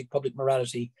therapeutic public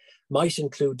morality might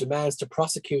include demands to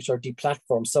prosecute or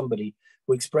deplatform somebody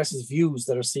who expresses views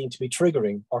that are seen to be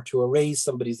triggering, or to erase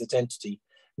somebody's identity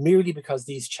merely because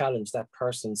these challenge that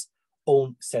person's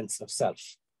own sense of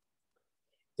self.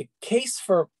 The case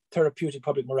for therapeutic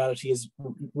public morality is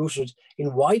rooted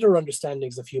in wider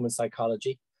understandings of human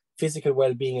psychology, physical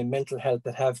well-being, and mental health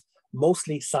that have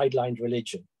mostly sidelined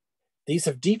religion. These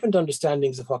have deepened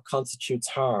understandings of what constitutes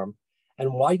harm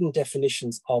and widened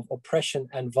definitions of oppression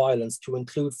and violence to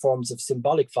include forms of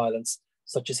symbolic violence,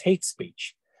 such as hate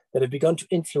speech, that have begun to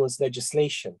influence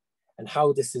legislation and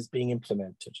how this is being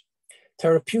implemented.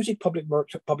 Therapeutic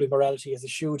public morality has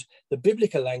eschewed the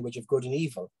biblical language of good and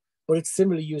evil, but it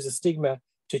similarly uses stigma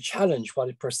to challenge what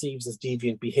it perceives as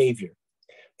deviant behavior.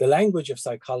 The language of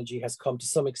psychology has come to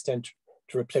some extent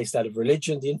to replace that of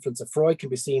religion. The influence of Freud can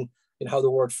be seen in how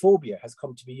the word phobia has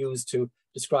come to be used to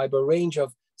describe a range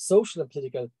of social and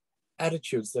political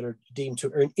attitudes that are deemed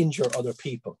to injure other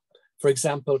people. For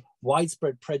example,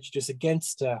 widespread prejudice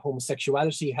against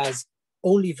homosexuality has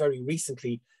only very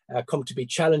recently come to be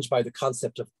challenged by the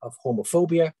concept of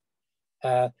homophobia.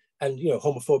 And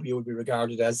homophobia would be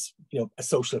regarded as a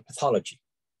social pathology.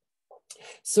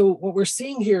 So what we're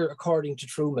seeing here, according to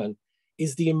Truman,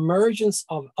 is the emergence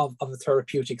of a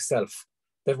therapeutic self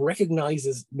that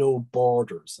recognizes no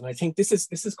borders. And I think this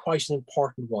is quite an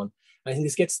important one. I think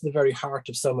this gets to the very heart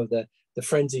of some of the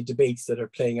frenzied debates that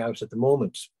are playing out at the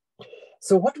moment.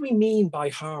 So what do we mean by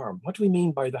harm? What do we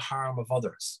mean by the harm of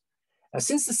others?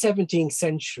 Since the 17th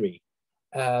century,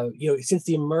 since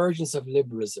the emergence of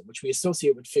liberalism, which we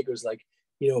associate with figures like,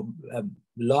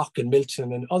 Locke and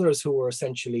Milton and others who were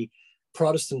essentially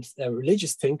Protestant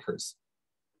religious thinkers,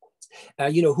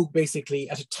 who basically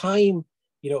at a time,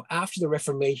 after the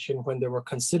Reformation, when there were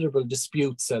considerable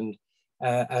disputes and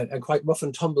quite rough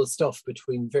and tumble stuff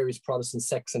between various Protestant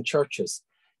sects and churches,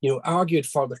 argued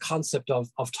for the concept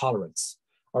of tolerance,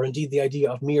 or indeed the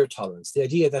idea of mere tolerance, the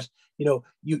idea that,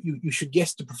 you should get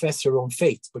to profess your own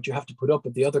faith, but you have to put up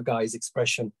with the other guy's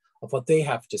expression of what they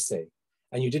have to say.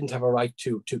 And you didn't have a right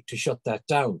to shut that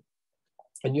down.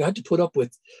 And you had to put up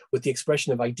with the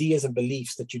expression of ideas and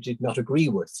beliefs that you did not agree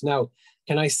with. Now,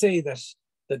 can I say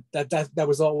that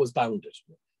was always bounded?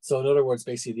 So in other words,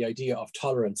 basically the idea of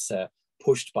tolerance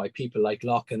pushed by people like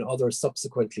Locke and others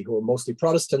subsequently, who were mostly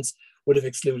Protestants, would have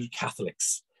excluded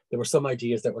Catholics. There were some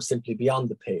ideas that were simply beyond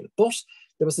the pale. But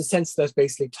there was a sense that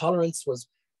basically tolerance was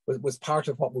part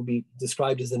of what would be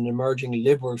described as an emerging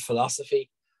liberal philosophy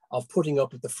of putting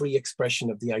up with the free expression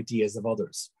of the ideas of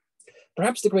others.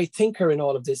 Perhaps the great thinker in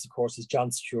all of this, of course, is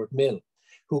John Stuart Mill,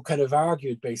 who kind of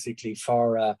argued basically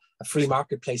for a free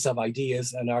marketplace of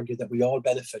ideas and argued that we all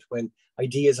benefit when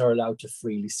ideas are allowed to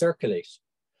freely circulate.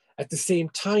 At the same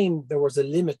time, there was a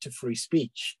limit to free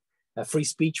speech. Free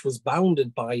speech was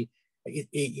bounded by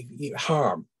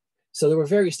harm. So there were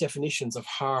various definitions of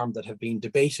harm that have been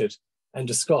debated and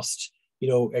discussed,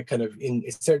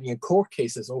 certainly in court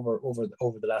cases over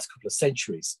the last couple of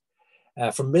centuries.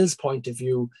 From Mill's point of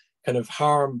view, kind of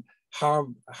harm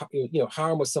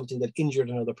was something that injured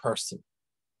another person.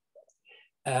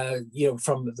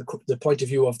 From the point of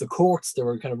view of the courts, there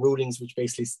were kind of rulings which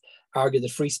basically argued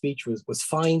that free speech was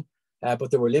fine, but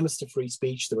there were limits to free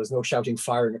speech. There was no shouting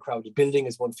fire in a crowded building,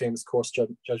 as one famous court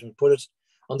judgment put it,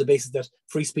 on the basis that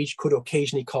free speech could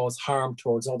occasionally cause harm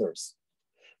towards others.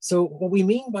 So what we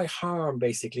mean by harm,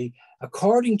 basically,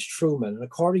 according to Truman and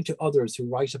according to others who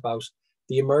write about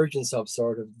the emergence of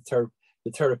sort of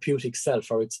the therapeutic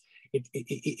self, or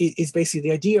it's basically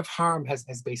the idea of harm has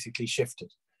basically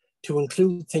shifted to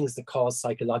include things that cause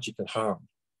psychological harm.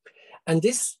 And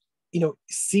this,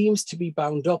 seems to be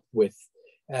bound up with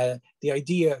the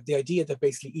idea that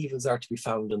basically evils are to be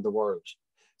found in the world.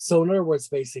 So in other words,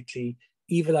 basically,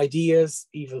 evil ideas,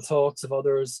 evil thoughts of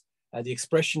others, the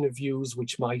expression of views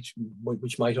which might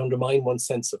undermine one's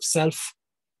sense of self.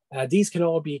 These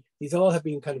all have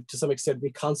been kind of to some extent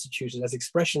reconstituted as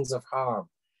expressions of harm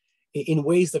in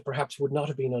ways that perhaps would not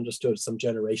have been understood some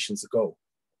generations ago.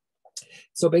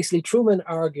 So basically, Truman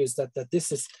argues that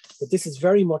this is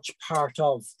very much part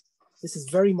of the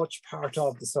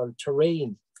sort of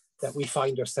terrain that we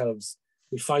find ourselves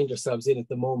in at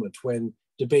the moment when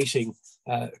debating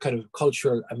kind of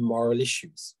cultural and moral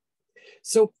issues.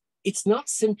 So it's not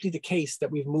simply the case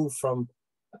that we've moved from,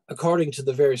 according to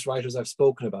the various writers I've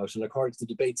spoken about and according to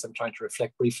the debates I'm trying to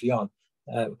reflect briefly on,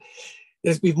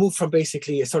 we've moved from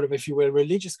basically a sort of, if you will,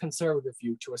 religious conservative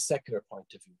view to a secular point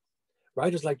of view.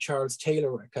 Writers like Charles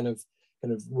Taylor kind of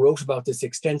wrote about this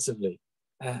extensively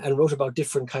and wrote about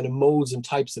different kind of modes and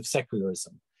types of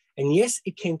secularism. And yes,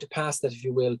 it came to pass that, if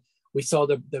you will, we saw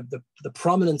the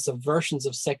prominence of versions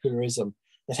of secularism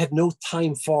that had no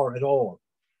time for at all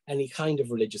any kind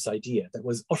of religious idea, that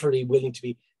was utterly willing to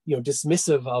be,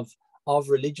 dismissive of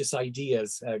religious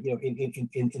ideas,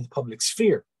 in the public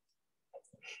sphere.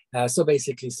 So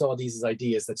basically saw these as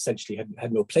ideas that essentially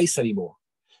had no place anymore.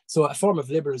 So a form of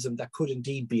liberalism that could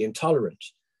indeed be intolerant.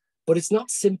 But it's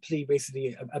not simply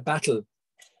basically a battle,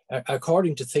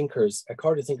 according to thinkers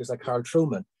like Carl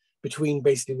Truman, between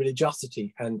basically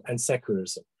religiosity and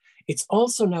secularism. It's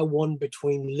also now one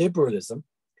between liberalism,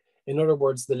 in other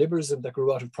words, the liberalism that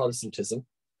grew out of Protestantism,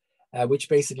 which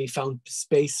basically found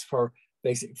space for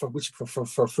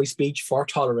free speech, for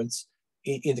tolerance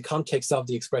in the context of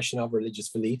the expression of religious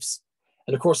beliefs.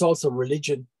 And of course, also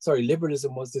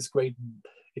liberalism was this great,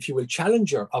 if you will,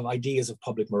 challenger of ideas of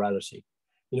public morality.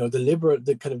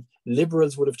 The kind of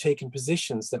liberals would have taken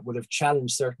positions that would have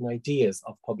challenged certain ideas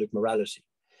of public morality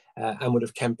and would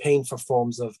have campaigned for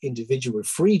forms of individual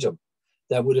freedom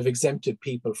that would have exempted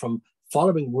people from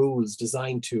following rules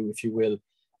designed to, if you will,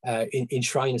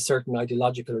 enshrine a certain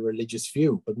ideological or religious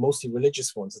view, but mostly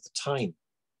religious ones at the time.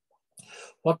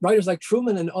 What writers like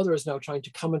Truman and others now trying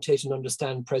to commentate and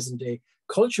understand present-day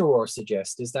culture war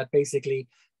suggest is that basically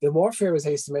the warfare is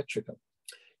asymmetrical.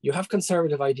 You have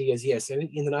conservative ideas, yes, and in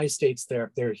the United States,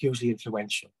 they're hugely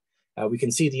influential. We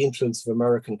can see the influence of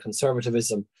American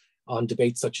conservatism on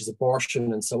debates such as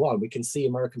abortion and so on. We can see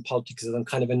American politics as on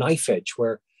kind of a knife edge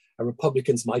where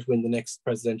Republicans might win the next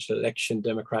presidential election,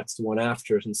 Democrats the one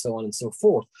after it, and so on and so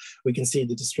forth. We can see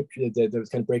the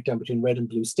kind of breakdown between red and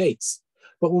blue states.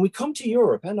 But when we come to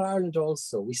Europe and Ireland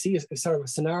also, we see a sort of a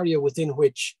scenario within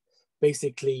which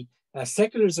basically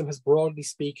secularism has, broadly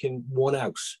speaking, won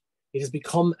out. It has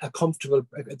become a comfortable,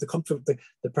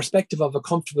 the perspective of a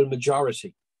comfortable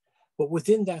majority. But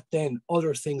within that, then,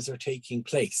 other things are taking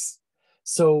place.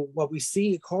 So what we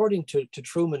see, according to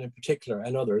Truman in particular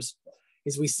and others,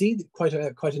 is we see quite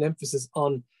an emphasis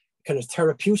on kind of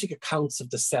therapeutic accounts of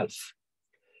the self.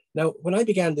 Now, when I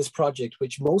began this project,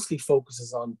 which mostly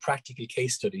focuses on practical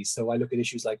case studies, so I look at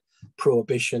issues like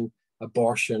prohibition,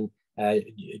 abortion,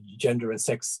 gender and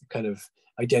sex kind of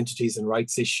identities and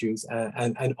rights issues,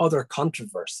 and other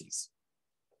controversies.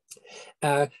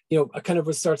 I kind of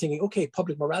was start thinking, okay,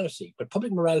 public morality, but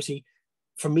public morality,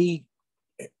 for me,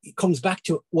 it comes back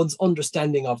to one's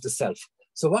understanding of the self.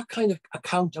 So what kind of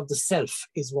account of the self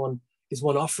is one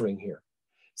offering here?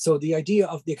 So the idea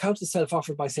of the account of the self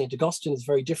offered by St. Augustine is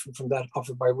very different from that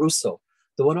offered by Rousseau.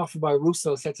 The one offered by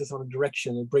Rousseau sets us on a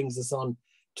direction and brings us on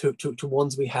to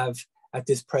ones we have at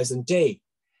this present day.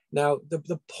 Now,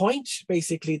 the point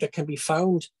basically that can be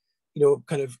found,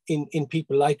 kind of in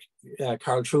people like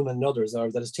Carl Truman and others,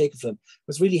 or that is taken from them,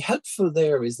 was really helpful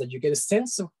there is that you get a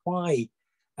sense of why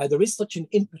there is such an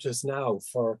impetus now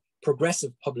for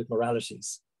progressive public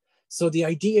moralities. So the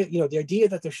idea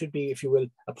that there should be, if you will,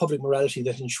 a public morality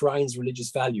that enshrines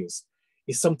religious values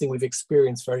is something we've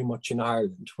experienced very much in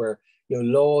Ireland, where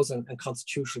laws and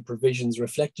constitutional provisions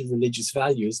reflected religious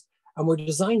values and were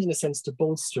designed in a sense to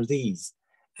bolster these.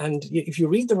 And if you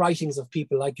read the writings of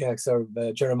people like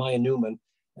Jeremiah Newman,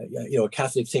 a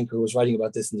Catholic thinker who was writing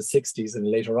about this in the 60s and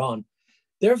later on,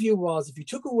 their view was if you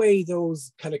took away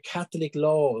those kind of Catholic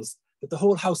laws, that the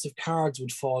whole house of cards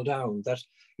would fall down, that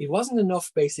it wasn't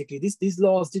enough, basically. These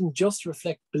laws didn't just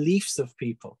reflect beliefs of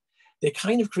people. They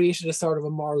kind of created a sort of a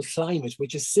moral climate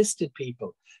which assisted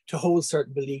people to hold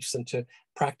certain beliefs and to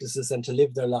practices and to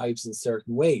live their lives in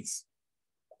certain ways.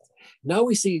 Now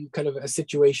we see kind of a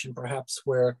situation perhaps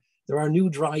where there are new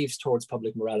drives towards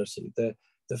public morality.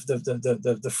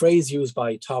 The phrase used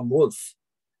by Tom Wolfe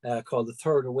called the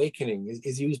Third Awakening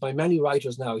is used by many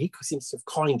writers now. He seems to have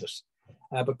coined it.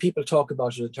 But people talk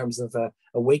about it in terms of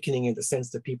awakening, in the sense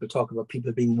that people talk about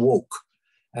people being woke.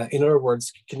 In other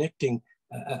words, connecting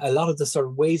a lot of the sort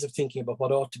of ways of thinking about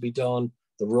what ought to be done,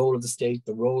 the role of the state,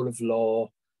 the role of law,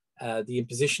 the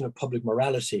imposition of public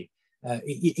morality,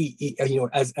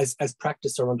 as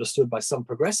practiced or understood by some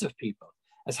progressive people,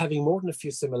 as having more than a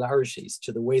few similarities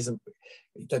to the ways of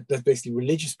that basically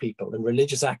religious people and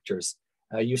religious actors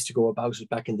used to go about it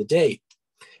back in the day.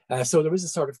 So there is a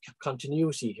sort of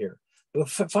continuity here. But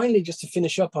finally, just to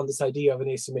finish up on this idea of an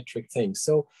asymmetric thing.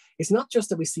 So it's not just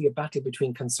that we see a battle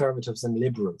between conservatives and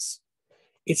liberals.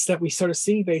 It's that we sort of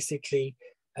see basically,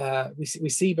 we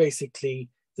see basically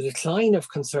the decline of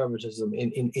conservatism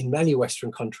in many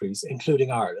Western countries,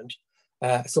 including Ireland.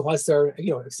 So whilst there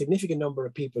are a significant number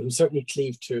of people who certainly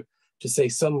cleave to say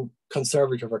some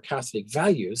conservative or Catholic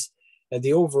values,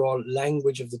 the overall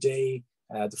language of the day,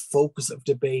 the focus of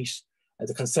debate,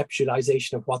 the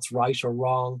conceptualization of what's right or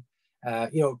wrong,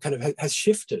 kind of has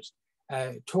shifted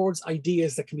towards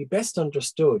ideas that can be best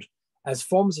understood as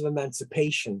forms of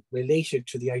emancipation related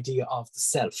to the idea of the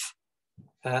self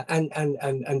and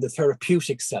the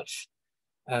therapeutic self.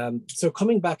 So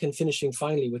coming back and finishing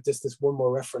finally with this one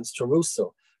more reference to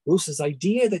Rousseau. Rousseau's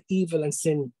idea that evil and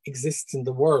sin exists in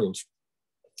the world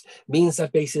means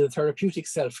that basically the therapeutic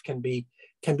self can be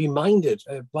minded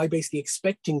by basically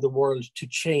expecting the world to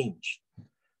change.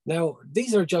 Now,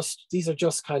 these are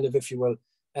just kind of, if you will,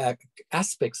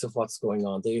 aspects of what's going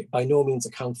on. They by no means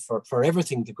account for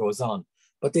everything that goes on,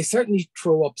 but they certainly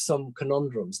throw up some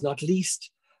conundrums, not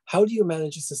least, how do you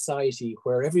manage a society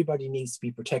where everybody needs to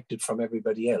be protected from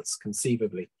everybody else,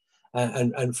 conceivably,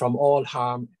 and from all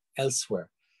harm elsewhere?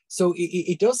 So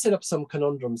it does set up some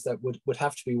conundrums that would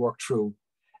have to be worked through.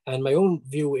 And my own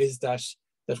view is that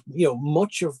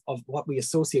much of what we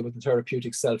associate with the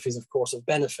therapeutic self is, of course, of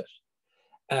benefit.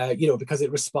 Because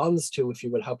it responds to, if you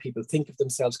will, how people think of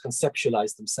themselves,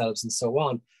 conceptualize themselves, and so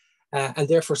on, and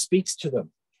therefore speaks to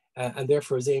them, and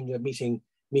therefore is aimed at meeting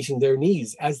their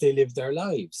needs as they live their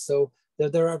lives. So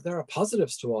there are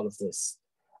positives to all of this.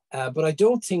 But I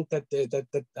don't think that,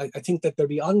 I think that there'll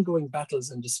be ongoing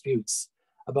battles and disputes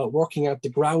about working out the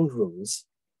ground rules,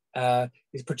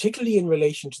 particularly in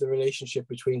relation to the relationship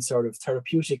between sort of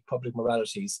therapeutic public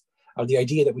moralities, or the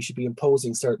idea that we should be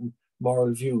imposing certain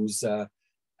moral views,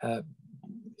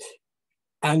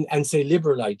 and say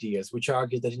liberal ideas, which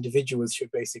argue that individuals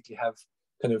should basically have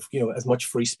kind of, as much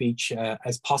free speech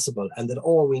as possible, and that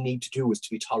all we need to do is to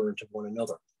be tolerant of one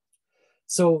another.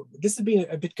 So this has been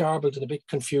a bit garbled and a bit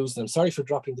confused, and I'm sorry for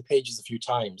dropping the pages a few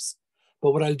times.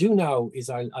 But what I'll do now is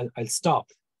I'll stop.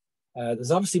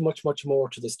 There's obviously much more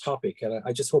to this topic, and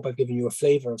I just hope I've given you a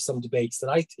flavor of some debates that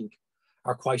I think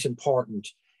are quite important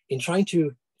in trying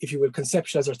to, if you will,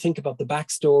 conceptualize or think about the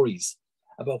backstories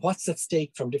about what's at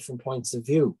stake from different points of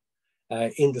view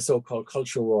in the so-called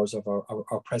culture wars of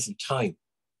our present time.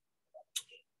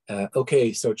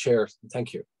 Okay, so Chair,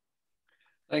 thank you.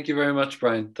 Thank you very much,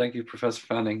 Bryan. Thank you, Professor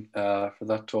Fanning, for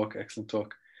that talk. Excellent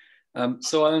talk.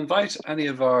 So I'll invite any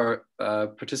of our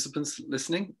participants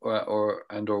listening or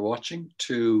watching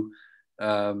to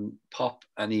pop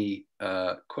any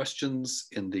questions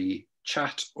in the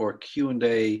chat or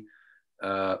Q&A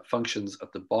functions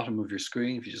at the bottom of your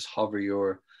screen. If you just hover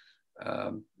your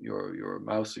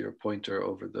mouse or your pointer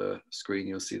over the screen,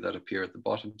 you'll see that appear at the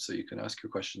bottom. So you can ask your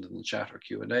questions in the chat or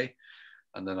Q&A,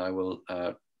 and then I will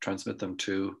transmit them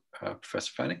to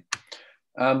Professor Fanning.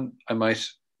 I might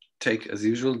take, as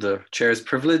usual, the chair's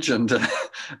privilege and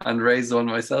raise one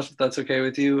myself, if that's okay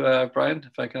with you, Bryan,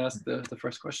 if I can ask the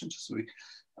first question, just so we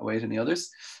await any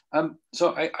others.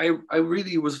 So I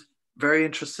really was very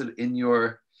interested in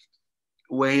your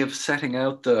way of setting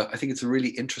out I think it's a really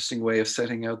interesting way of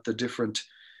setting out the different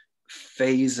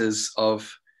phases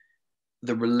of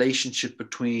the relationship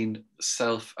between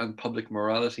self and public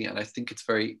morality. And I think it's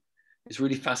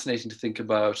really fascinating to think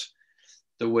about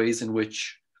the ways in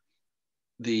which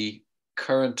the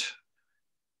current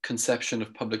conception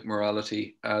of public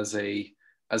morality as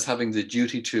having the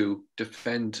duty to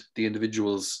defend the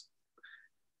individual's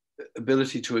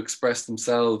ability to express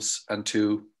themselves and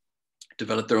to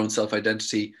develop their own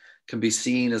self-identity can be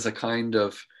seen as a kind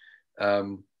of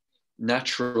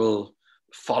natural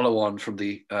follow-on from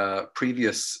the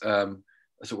previous,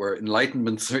 as it were,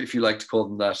 enlightenments, if you like to call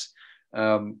them that,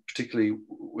 particularly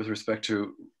with respect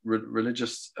to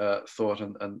religious thought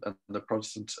and the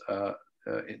Protestant,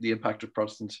 the impact of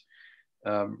Protestant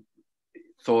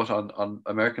thought on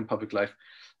American public life.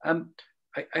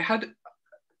 I had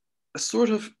a sort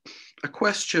of a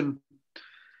question.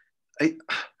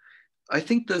 I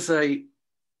think there's a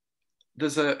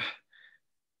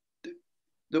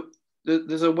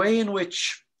way in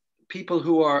which people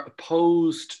who are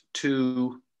opposed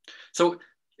to, so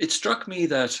it struck me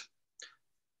that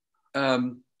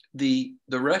the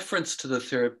reference to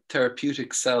the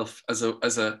therapeutic self as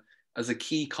a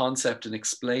key concept in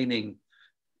explaining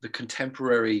the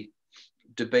contemporary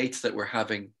debates that we're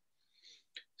having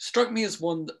struck me as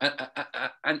one,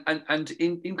 and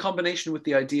in combination with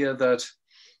the idea that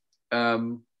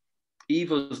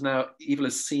evil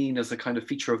is seen as a kind of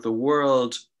feature of the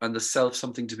world and the self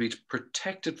something to be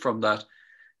protected from that.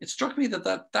 It struck me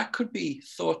that could be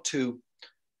thought to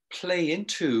play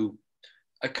into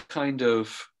a kind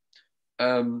of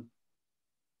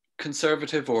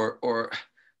conservative or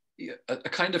a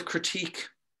kind of critique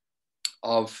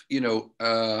of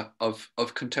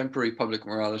of contemporary public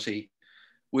morality,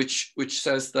 which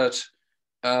says that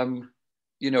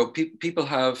people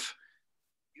have,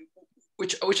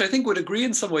 which I think would agree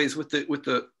in some ways with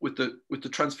the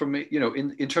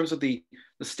transformation, in terms of the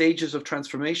stages of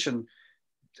transformation.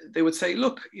 They would say,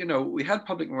 look, we had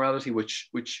public morality which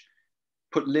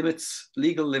put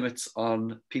legal limits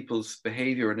on people's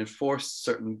behavior and enforced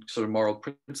certain sort of moral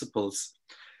principles.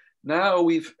 Now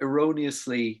we've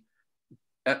erroneously,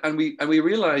 and we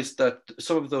realized that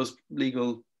some of those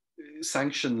legal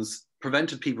sanctions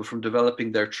prevented people from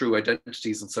developing their true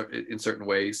identities in certain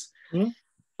ways. Mm-hmm.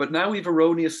 But now we've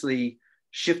erroneously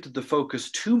shifted the focus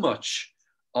too much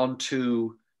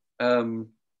onto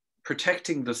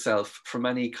protecting the self from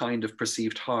any kind of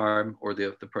perceived harm or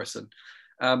the person.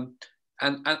 And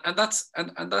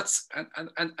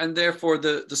therefore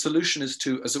the solution is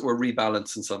to, as it were,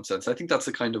 rebalance in some sense. I think that's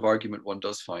the kind of argument one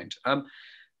does find.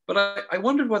 But I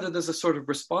wondered whether there's a sort of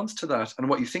response to that, and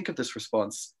what you think of this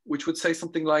response, which would say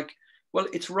something like, well,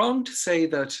 it's wrong to say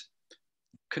that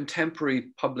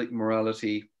contemporary public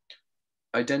morality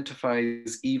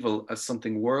identifies evil as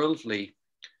something worldly,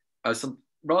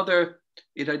 rather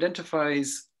it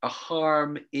identifies a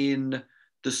harm in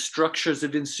the structures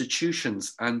of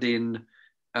institutions and in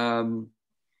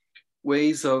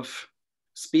ways of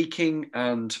speaking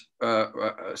and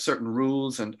certain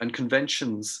rules and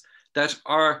conventions that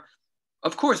are,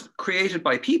 of course, created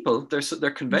by people.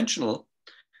 They're conventional,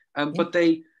 but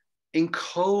they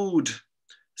encode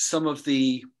some of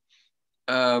the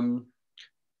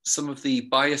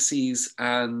biases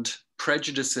and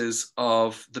prejudices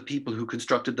of the people who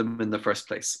constructed them in the first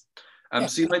place.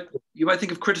 So you might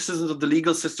think of criticisms of the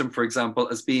legal system, for example,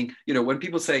 as being, when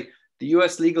people say the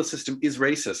US legal system is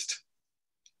racist,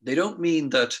 they don't mean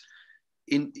that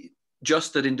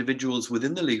just that individuals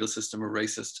within the legal system are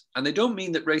racist. And they don't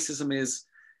mean that racism is,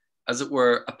 as it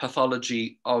were, a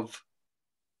pathology of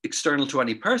external to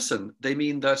any person. They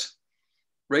mean that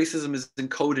racism is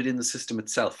encoded in the system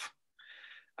itself.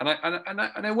 And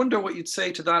I wonder what you'd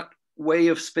say to that way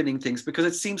of spinning things, because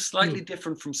it seems slightly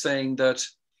different from saying that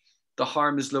the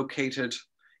harm is located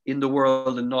in the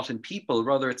world and not in people.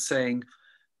 Rather, it's saying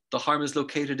the harm is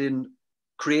located in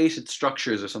created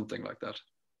structures or something like that.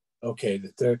 Okay.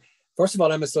 First of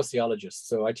all, I'm a sociologist,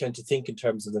 so I tend to think in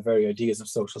terms of the very ideas of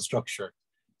social structure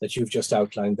that you've just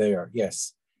outlined there.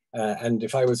 Yes. And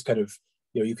if I was kind of,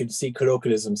 you could see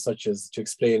colloquialisms such as to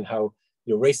explain how,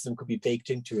 racism could be baked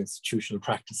into institutional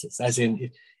practices, as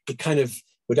in it kind of,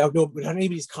 without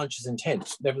anybody's conscious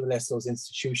intent, nevertheless, those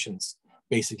institutions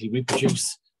basically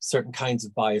reproduce certain kinds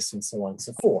of bias and so on and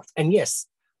so forth. And yes,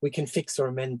 we can fix or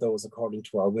amend those according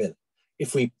to our will,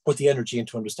 if we put the energy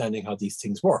into understanding how these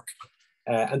things work.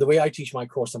 And the way I teach my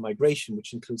course on migration,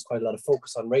 which includes quite a lot of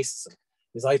focus on racism,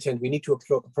 is we need to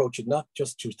approach it not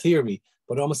just through theory,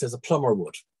 but almost as a plumber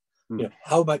would.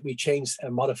 How might we change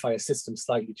and modify a system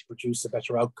slightly to produce a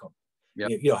better outcome?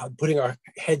 Yep. Putting our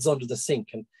heads under the sink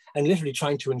and literally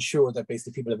trying to ensure that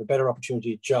basically people have a better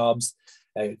opportunity at jobs,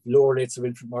 lower rates of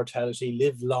infant mortality,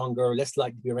 live longer, less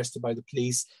likely to be arrested by the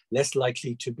police, less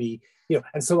likely to be,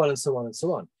 and so on and so on and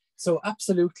so on. So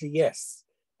absolutely, yes.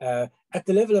 At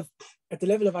the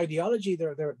level of ideology,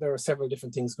 there are several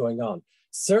different things going on.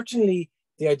 Certainly,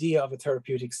 the idea of a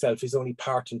therapeutic self is only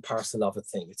part and parcel of a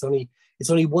thing. It's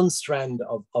only one strand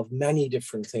of many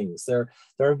different things. There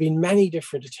have been many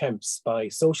different attempts by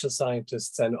social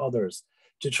scientists and others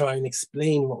to try and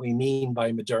explain what we mean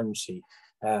by modernity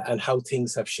and how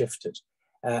things have shifted.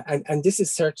 And this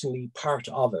is certainly part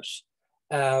of it.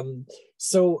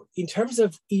 So in terms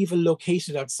of evil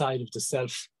located outside of the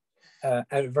self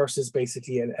versus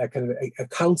basically a kind of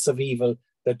accounts of evil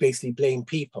that basically blame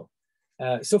people.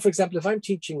 So for example, if I'm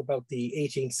teaching about the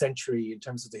 18th century in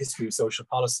terms of the history of social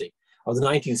policy, or the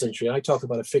 19th century, and I talk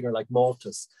about a figure like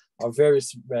Malthus, or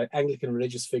various Anglican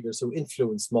religious figures who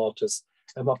influenced Malthus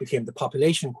and what became the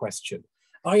population question,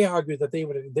 I argue that they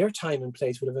would have, their time and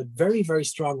place would have had very, very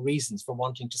strong reasons for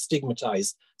wanting to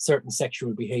stigmatize certain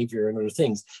sexual behavior and other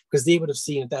things, because they would have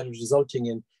seen that as resulting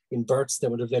in births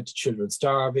that would have led to children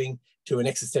starving, to an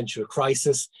existential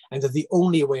crisis, and that the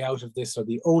only way out of this, or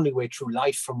the only way through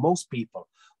life for most people,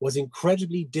 was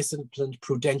incredibly disciplined,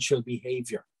 prudential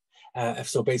behavior.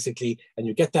 So basically, and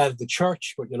you get that at the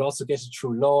church, but you'll also get it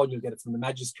through law, and you'll get it from the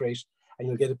magistrate, and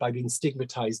you'll get it by being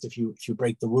stigmatized if you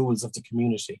break the rules of the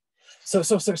community. So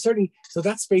certainly, so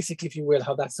that's basically, if you will,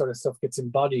 how that sort of stuff gets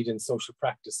embodied in social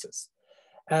practices.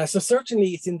 So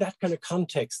certainly, it's in that kind of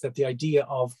context that the idea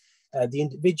of the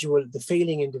individual, the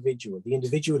failing individual, the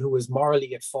individual who is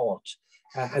morally at fault,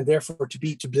 and therefore to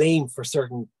be to blame for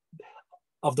certain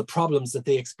of the problems that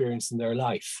they experience in their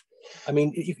life. I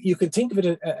mean, you can think of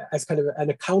it as kind of an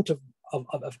account of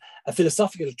a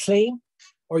philosophical claim,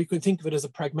 or you can think of it as a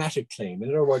pragmatic claim. In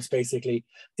other words, basically,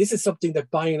 this is something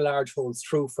that by and large holds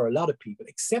true for a lot of people,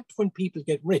 except when people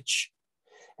get rich.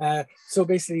 So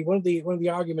basically, one of the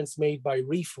arguments made by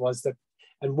Reef was that,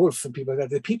 and Wolf and people, that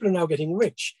the people are now getting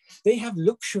rich. They have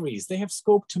luxuries. They have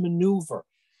scope to maneuver.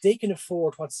 They can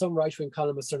afford what some right-wing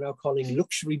columnists are now calling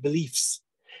luxury beliefs.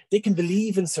 They can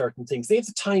believe in certain things. They have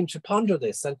the time to ponder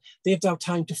this, and they have the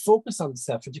time to focus on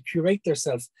themselves and to curate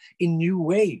themselves in new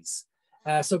ways.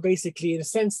 So basically, in a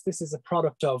sense, this is a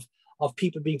product of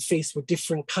people being faced with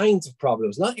different kinds of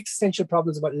problems, not existential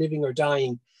problems about living or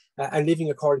dying and living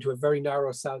according to a very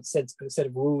narrow set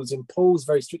of rules imposed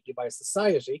very strictly by a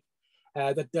society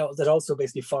that also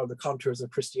basically follow the contours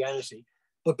of Christianity,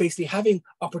 but basically having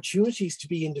opportunities to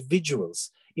be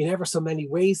individuals in ever so many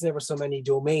ways, in ever so many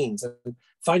domains, and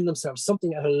find themselves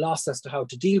something at a loss as to how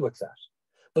to deal with that.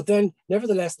 But then,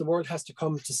 nevertheless, the world has to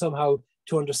come to somehow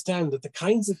to understand that the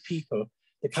kinds of people,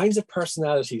 the kinds of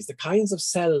personalities, the kinds of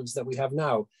selves that we have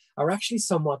now are actually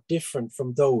somewhat different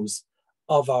from those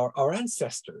of our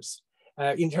ancestors.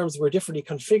 In terms of we're differently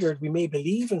configured, we may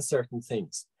believe in certain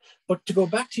things. But to go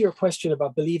back to your question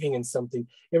about believing in something,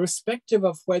 irrespective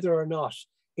of whether or not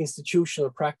institutional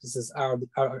practices are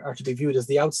to be viewed as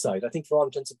the outside. I think for all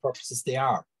intents and purposes they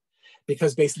are,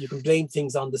 because basically you can blame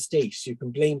things on the state, you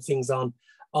can blame things on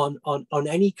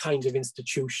any kind of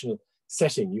institutional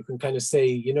setting. You can kind of say,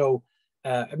 you know,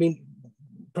 I mean,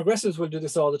 progressives will do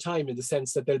this all the time in the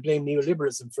sense that they'll blame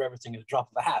neoliberalism for everything at a drop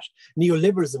of a hat.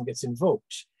 Neoliberalism gets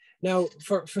invoked. Now,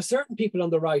 for certain people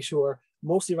on the right who are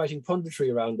mostly writing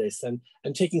punditry around this and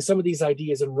taking some of these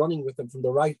ideas and running with them from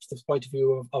the right, the point of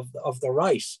view of the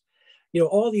right, you know,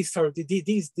 all these sort of,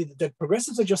 the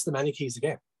progressives are just the Manichees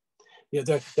again. You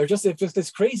know, they're just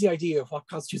this crazy idea of what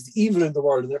constitutes evil in the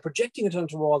world, and they're projecting it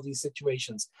onto all these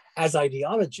situations as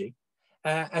ideology,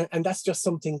 and that's just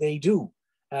something they do.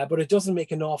 But it doesn't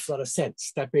make an awful lot of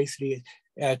sense that basically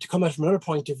to come out from another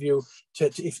point of view,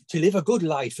 to live a good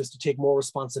life is to take more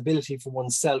responsibility for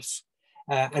oneself,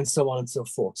 and so on and so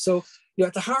forth. So, you know,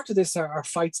 at the heart of this are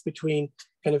fights between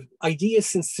kind of ideas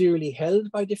sincerely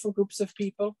held by different groups of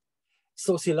people,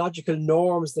 sociological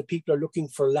norms that people are looking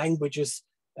for languages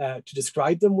to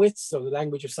describe them with. So the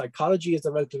language of psychology is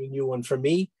a relatively new one for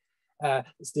me. The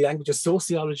language of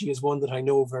sociology is one that I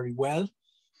know very well.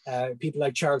 People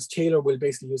like Charles Taylor will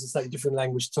basically use a slightly different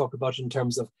language to talk about it in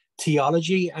terms of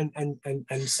theology and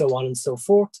so on and so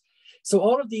forth. So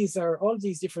all of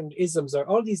these different isms, or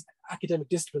all these academic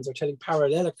disciplines are telling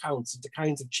parallel accounts of the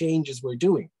kinds of changes we're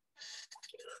doing.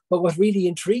 But what really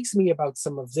intrigues me about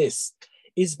some of this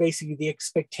is basically the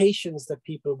expectations that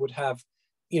people would have,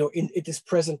 you know, in this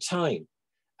present time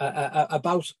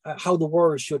about how the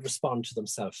world should respond to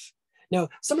themselves. Now,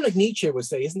 someone like Nietzsche would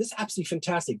say, isn't this absolutely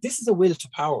fantastic? This is a will to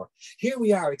power. Here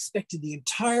we are expecting the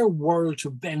entire world to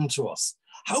bend to us.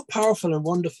 How powerful and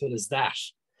wonderful is that?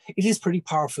 It is pretty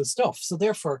powerful stuff. So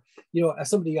therefore, you know, as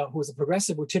somebody who is a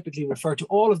progressive would typically refer to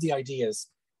all of the ideas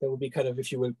that would be kind of,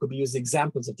 if you will, could be used as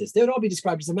examples of this. They would all be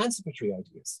described as emancipatory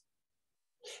ideas.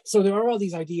 So there are all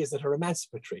these ideas that are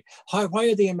emancipatory. Why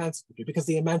are they emancipatory? Because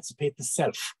they emancipate the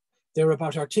self. They're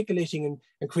about articulating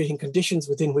and creating conditions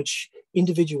within which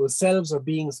individual selves or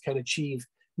beings can achieve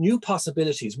new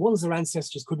possibilities, ones their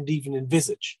ancestors couldn't even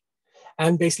envisage,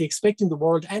 and basically expecting the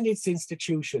world and its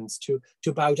institutions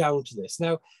to bow down to this.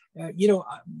 Now, you know,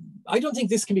 I don't think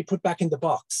this can be put back in the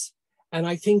box. And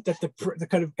I think that the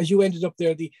kind of, as you ended up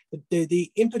there,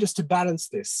 the impetus to balance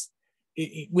this,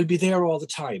 it will be there all the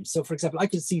time. So for example, I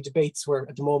could see debates where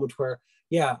at the moment where,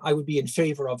 yeah, I would be in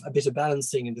favor of a bit of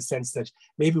balancing in the sense that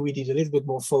maybe we need a little bit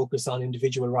more focus on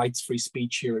individual rights, free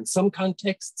speech here in some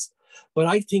contexts. But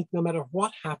I think no matter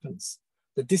what happens,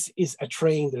 that this is a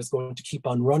train that is going to keep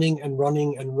on running and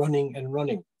running and running and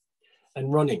running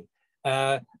and running.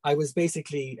 I was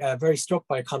basically very struck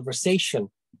by a conversation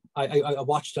I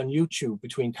watched on YouTube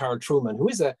between Carl Trueman, who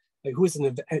is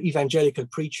an evangelical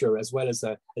preacher as well as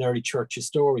an early church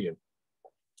historian,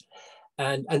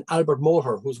 and Albert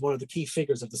Mohler, who's one of the key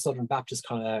figures of the Southern Baptist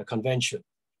Convention.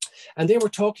 And they were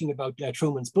talking about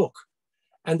Trueman's book.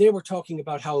 And they were talking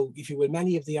about how, if you will,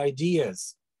 many of the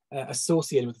ideas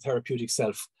associated with the therapeutic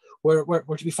self were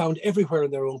to be found everywhere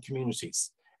in their own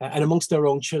communities and amongst their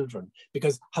own children,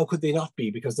 because how could they not be?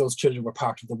 Because those children were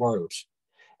part of the world.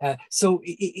 So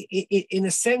in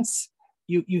a sense,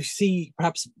 you see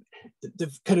perhaps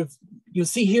the kind of, you'll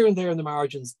see here and there in the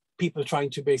margins, people trying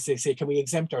to basically say, can we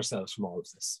exempt ourselves from all of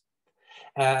this?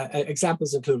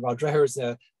 Examples include Rod Dreher's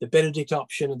the Benedict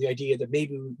option, and the idea that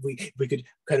maybe we could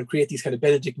kind of create these kind of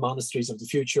Benedict monasteries of the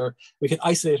future. We could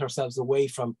isolate ourselves away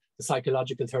from the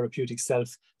psychological therapeutic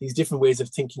self, these different ways of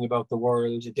thinking about the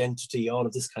world, identity, all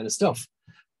of this kind of stuff.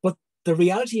 But the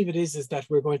reality of it is that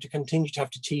we're going to continue to have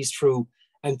to tease through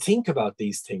and think about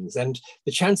these things. And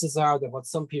the chances are that what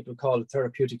some people call a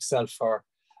therapeutic self or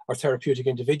therapeutic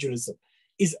individualism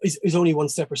is only one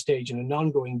separate stage in an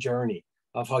ongoing journey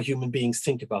of how human beings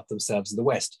think about themselves in the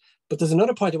West. But there's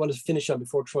another point I want to finish on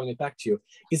before throwing it back to you,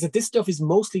 is that this stuff is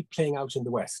mostly playing out in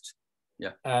the West.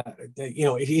 Yeah. You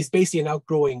know, it is basically an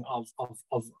outgrowing of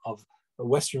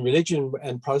Western religion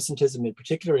and Protestantism, in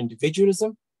particular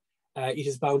individualism. It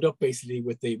is bound up basically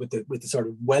with the sort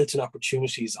of wealth and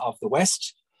opportunities of the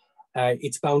West.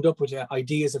 It's bound up with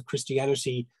ideas of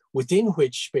Christianity, within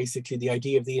which basically the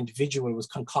idea of the individual was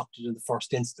concocted in the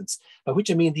first instance, by which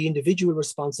I mean the individual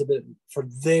responsibility for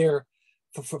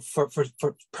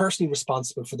personally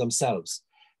responsible for themselves.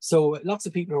 So lots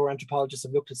of people who are anthropologists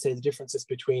have looked at, say, the differences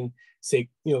between, say,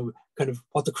 you know, kind of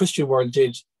what the Christian world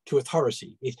did to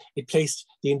authority. It placed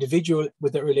the individual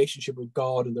with their relationship with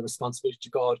God and the responsibility to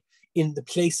God in the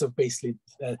place of basically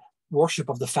worship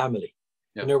of the family.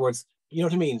 Yep. In other words, you know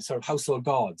what I mean, sort of household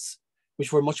gods,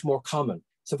 which were much more common.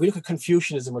 So if we look at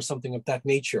Confucianism or something of that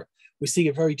nature, we see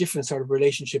a very different sort of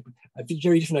relationship, a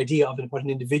very different idea of what an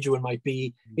individual might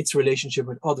be, its relationship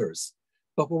with others.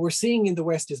 But what we're seeing in the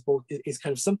West is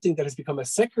kind of something that has become a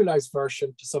secularized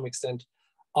version to some extent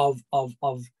of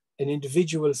an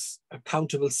individual's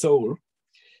accountable soul,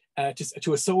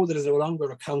 to a soul that is no longer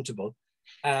accountable,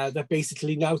 that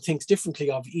basically now thinks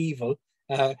differently of evil,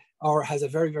 or has a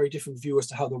very, very different view as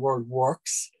to how the world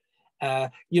works.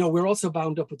 We're also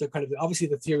bound up with the kind of, obviously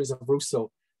the theories of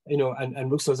Rousseau,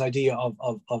 and Rousseau's idea of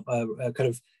a kind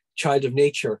of child of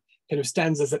nature kind of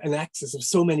stands as an axis of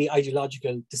so many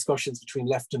ideological discussions between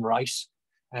left and right,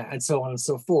 and so on and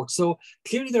so forth. So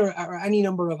clearly there are any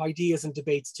number of ideas and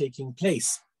debates taking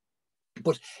place.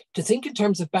 But to think in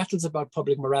terms of battles about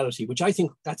public morality, which I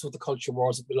think that's what the culture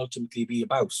wars will ultimately be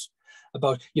about,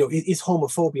 is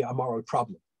homophobia a moral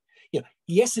problem?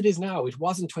 Yes, it is now. It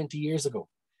wasn't 20 years ago,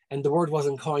 and the word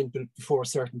wasn't coined before a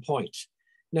certain point.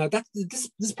 Now, this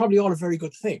is probably all a very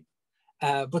good thing.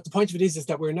 But the point of it is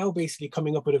that we're now basically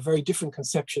coming up with a very different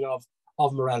conception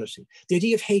of morality. The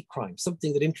idea of hate crime,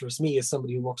 something that interests me as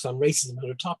somebody who works on racism and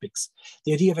other topics,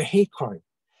 the idea of a hate crime,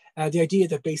 the idea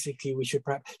that basically we should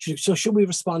we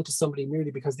respond to somebody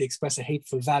merely because they express a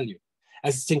hateful value,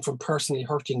 as distinct from personally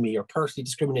hurting me or personally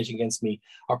discriminating against me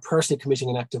or personally committing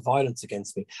an act of violence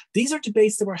against me? These are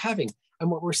debates that we're having. And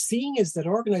what we're seeing is that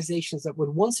organizations that would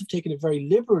once have taken a very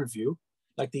liberal view,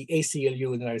 like the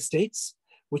ACLU in the United States,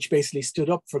 which basically stood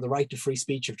up for the right to free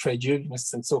speech of trade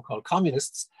unionists and so-called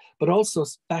communists, but also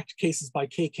backed cases by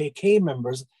KKK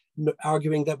members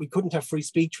arguing that we couldn't have free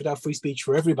speech without free speech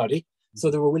for everybody. So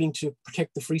they were willing to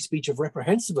protect the free speech of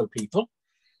reprehensible people.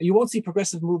 You won't see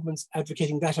progressive movements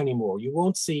advocating that anymore. You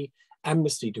won't see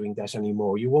Amnesty doing that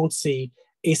anymore. You won't see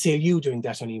ACLU doing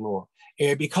that anymore,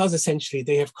 because essentially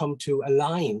they have come to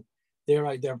align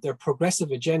their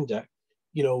progressive agenda,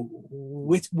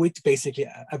 with basically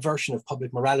a version of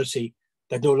public morality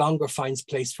that no longer finds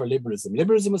place for liberalism.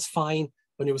 Liberalism was fine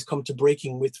when it was come to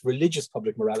breaking with religious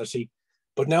public morality,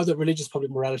 but now that religious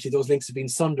public morality, those links have been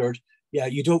sundered. Yeah,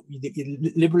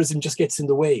 liberalism just gets in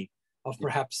the way of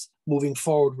perhaps moving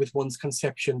forward with one's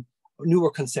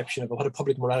newer conception of what a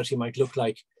public morality might look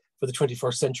like for the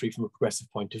 21st century from a progressive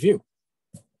point of view.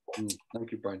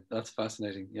 Thank you, Bryan. That's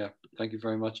fascinating. Yeah, thank you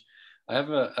very much. I have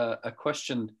a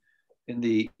question in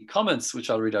the comments, which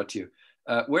I'll read out to you.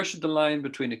 Where should the line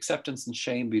between acceptance and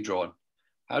shame be drawn?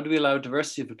 How do we allow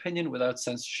diversity of opinion without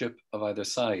censorship of either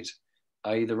side,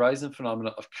 i.e. the rising phenomena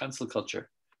of cancel culture?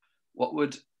 What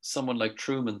would someone like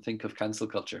Truman think of cancel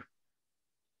culture?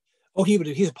 Oh,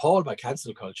 he's appalled by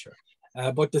cancel culture.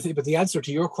 But the answer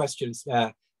to your questions,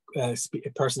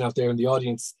 person out there in the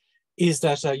audience, is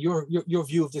that your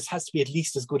view of this has to be at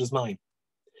least as good as mine,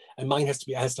 and mine has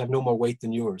to have no more weight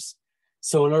than yours.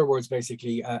 So in other words,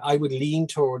 basically, I would lean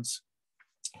towards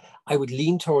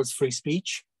free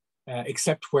speech,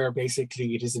 except where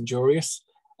basically it is injurious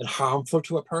and harmful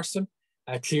to a person.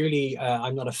 Clearly,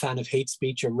 I'm not a fan of hate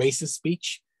speech or racist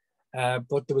speech,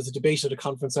 but there was a debate at a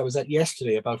conference I was at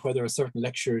yesterday about whether a certain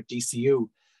lecturer at DCU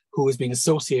who has been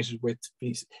associated with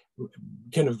these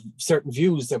kind of certain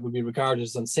views that would be regarded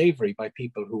as unsavory by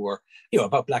people who are,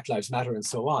 about Black Lives Matter and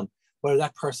so on, whether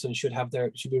that person should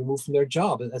be removed from their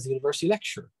job as a university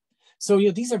lecturer. So,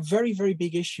 these are very, very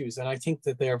big issues, and I think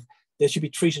that they should be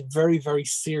treated very, very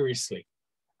seriously.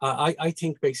 I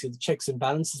think basically the checks and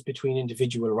balances between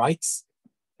individual rights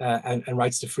and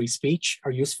rights to free speech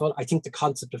are useful. I think the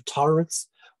concept of tolerance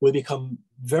will become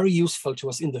very useful to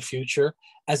us in the future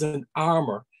as an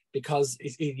armor, because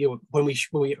when we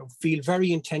feel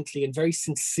very intently and very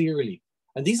sincerely,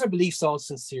 and these are beliefs all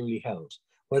sincerely held,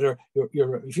 whether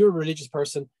if you're a religious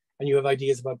person and you have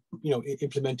ideas about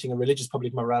implementing a religious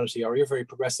public morality, or you're very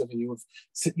progressive and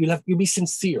you'll be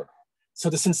sincere. So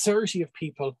the sincerity of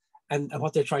people and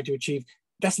what they're trying to achieve,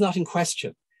 that's not in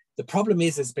question. The problem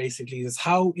is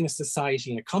how in a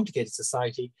society, in a complicated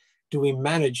society, do we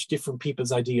manage different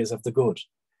people's ideas of the good?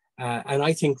 And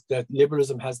I think that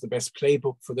liberalism has the best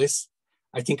playbook for this.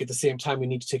 I think at the same time, we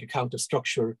need to take account of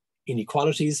structural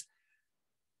inequalities.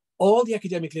 All the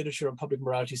academic literature on public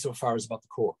morality so far is about the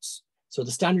courts. So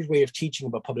the standard way of teaching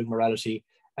about public morality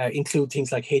include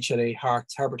things like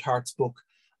Herbert Hart's book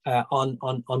on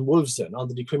Wolfson, on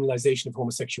the decriminalization of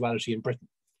homosexuality in Britain.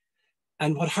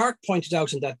 And what Hart pointed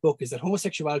out in that book is that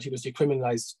homosexuality was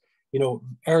decriminalized,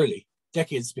 early,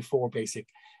 decades before basic,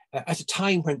 at a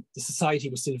time when the society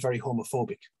was still very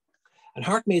homophobic. And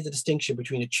Hart made the distinction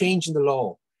between a change in the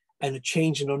law and a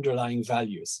change in underlying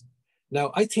values.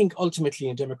 Now, I think ultimately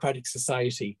in democratic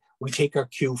society, we take our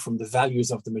cue from the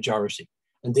values of the majority,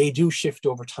 and they do shift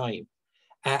over time.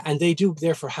 And they do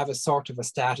therefore have a sort of a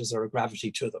status or a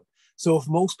gravity to them. So if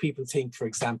most people think, for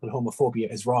example,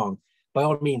 homophobia is wrong, by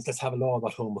all means, let's have a law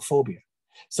about homophobia.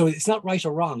 So it's not right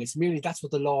or wrong. It's merely that's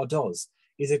what the law does,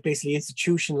 is it basically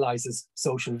institutionalizes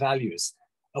social values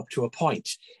up to a point.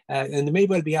 And there may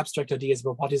well be abstract ideas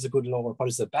about what is a good law or what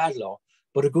is a bad law,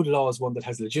 but a good law is one that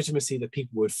has legitimacy, that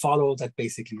people would follow, that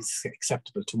basically is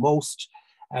acceptable to most,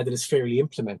 that is fairly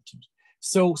implemented.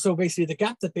 So basically the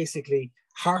gap that basically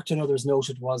Hart and others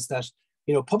noted was that,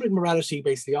 you know, public morality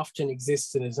basically often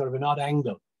exists in a sort of an odd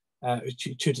angle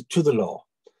to the law.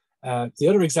 The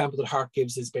other example that Hart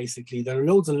gives is basically there are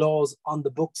loads of laws on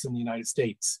the books in the United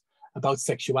States about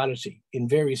sexuality. In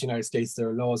various United States, there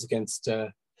are laws against,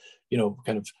 you know,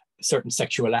 kind of certain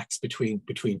sexual acts between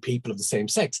people of the same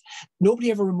sex.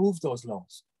 Nobody ever removed those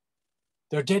laws.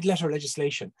 They're dead letter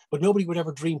legislation, but nobody would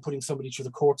ever dream putting somebody through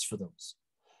the courts for those.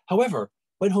 However,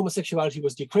 when homosexuality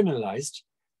was decriminalized,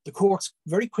 the courts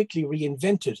very quickly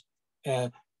reinvented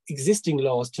existing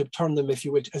laws to turn them, if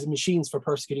you will, as machines for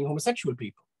persecuting homosexual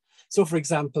people. So, for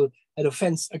example, an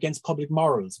offence against public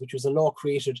morals, which was a law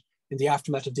created in the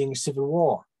aftermath of the English Civil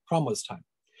War, Cromwell's time,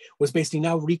 was basically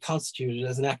now reconstituted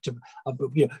as an act of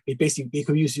you know, it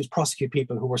could use to prosecute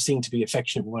people who were seen to be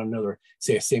affectionate with one another,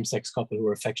 say a same-sex couple who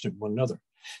were affectionate with one another.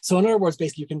 So in other words,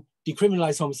 basically you can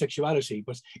decriminalize homosexuality,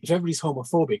 but if everybody's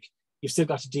homophobic, you've still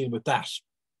got to deal with that.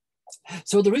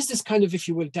 So there is this kind of, if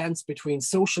you will, dance between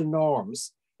social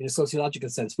norms in a sociological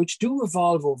sense, which do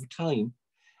evolve over time,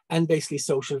 and basically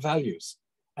social values.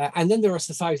 And then there are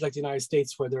societies like the United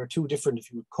States where there are two different, if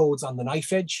you would, codes on the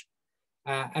knife edge.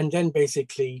 And then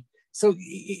basically, so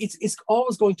it's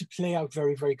always going to play out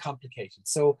very, very complicated.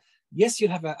 So yes,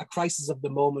 you'll have a crisis of the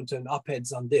moment and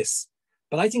op-eds on this,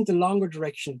 but I think the longer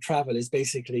direction of travel is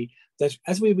basically that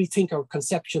as we think or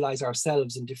conceptualize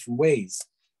ourselves in different ways,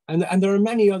 and there are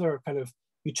many other kind of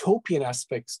utopian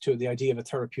aspects to the idea of a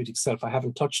therapeutic self I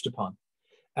haven't touched upon.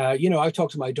 You know, I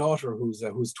talked to my daughter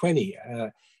who's 20,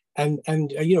 and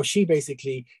you know, she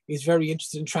basically is very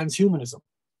interested in transhumanism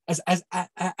as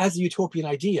a utopian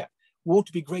idea. Won't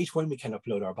it be great when we can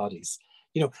upload our bodies?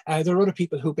 You know, there are other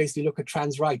people who basically look at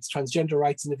transgender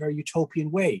rights in a very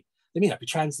utopian way. They may not be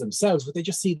trans themselves, but they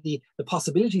just see the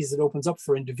possibilities it opens up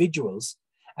for individuals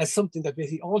as something that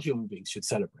basically all human beings should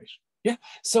celebrate. Yeah.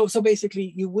 So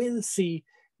basically, you will see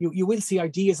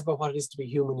ideas about what it is to be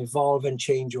human evolve and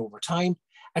change over time.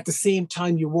 At the same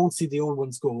time, you won't see the old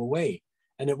ones go away.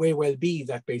 And it may well be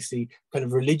that basically kind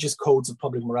of religious codes of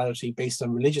public morality based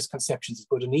on religious conceptions of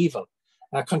good and evil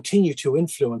continue to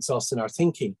influence us in our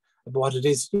thinking about what it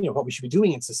is, you know, what we should be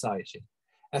doing in society.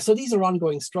 So these are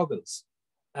ongoing struggles.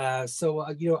 You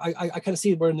know, I kind of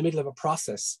see we're in the middle of a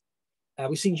process.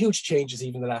 We've seen huge changes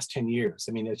even in the last 10 years.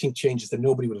 I mean, I think changes that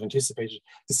nobody would have anticipated,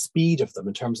 the speed of them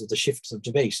in terms of the shifts of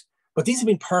debate. But these have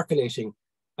been percolating,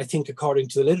 I think, according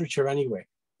to the literature anyway.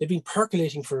 They've been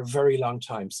percolating for a very long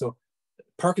time. So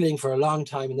percolating for a long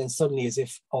time and then suddenly as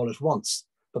if all at once,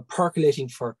 but percolating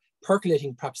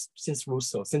perhaps since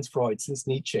Rousseau, since Freud, since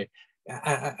Nietzsche,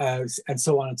 and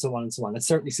so on and so on and so on. And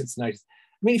certainly since the 90s.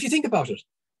 I mean, if you think about it,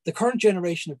 the current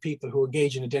generation of people who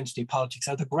engage in identity politics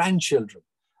are the grandchildren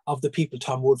of the people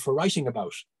Tom Wood for writing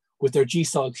about with their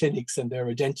GSOL clinics and their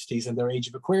identities and their age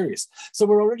of Aquarius. So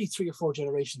we're already 3 or 4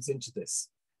 generations into this.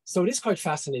 So it is quite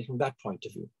fascinating from that point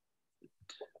of view.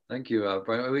 Thank you,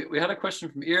 Bryan. We had a question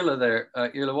from Irla there,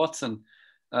 Irla Watson,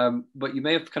 but you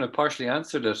may have kind of partially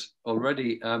answered it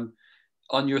already.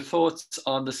 On your thoughts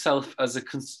on the self as a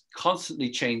constantly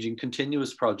changing,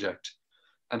 continuous project,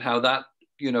 and how that,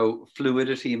 you know,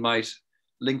 fluidity might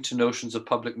link to notions of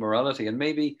public morality, and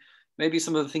maybe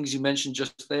some of the things you mentioned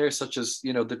just there, such as,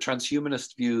 you know, the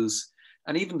transhumanist views,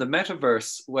 and even the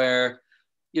metaverse, where,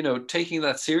 you know, taking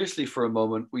that seriously for a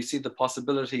moment, we see the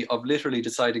possibility of literally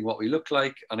deciding what we look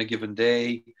like on a given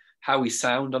day, how we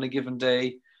sound on a given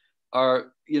day,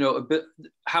 or, you know, a bit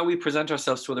how we present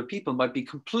ourselves to other people might be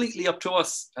completely up to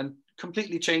us and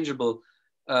completely changeable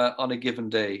on a given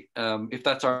day, if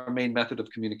that's our main method of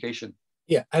communication.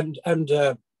 Yeah, and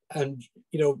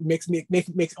you know, makes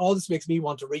all this makes me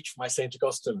want to reach for my Saint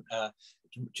Augustine,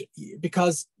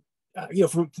 because you know,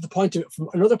 from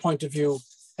another point of view,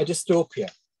 a dystopia.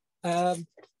 I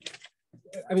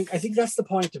mean, I think that's the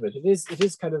point of it. It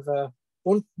is kind of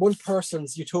one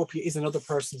person's utopia is another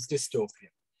person's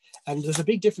dystopia. And there's a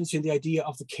big difference between the idea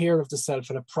of the care of the self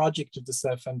and a project of the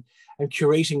self and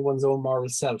curating one's own moral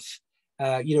self.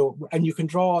 You know, and you can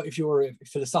draw, if you're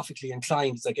philosophically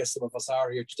inclined, as I guess some of us are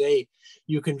here today,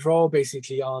 you can draw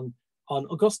basically on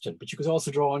Augustine, but you could also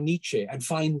draw on Nietzsche and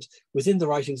find within the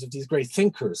writings of these great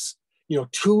thinkers, you know,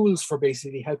 tools for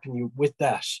basically helping you with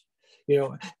that.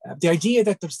 The idea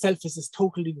that the self is this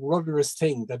totally rudderless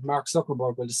thing that Mark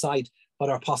Zuckerberg will decide what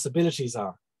our possibilities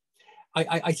are.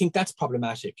 I think that's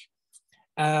problematic.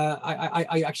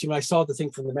 I actually, when I saw the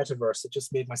thing from the metaverse, it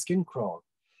just made my skin crawl.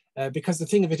 Because the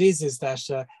thing of it is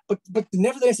that, but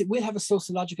nevertheless, it will have a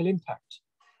sociological impact.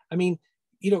 I mean,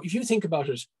 if you think about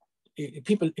it,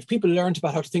 if people learned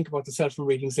about how to think about the self from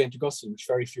reading St. Augustine, which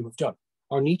very few have done,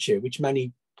 or Nietzsche, which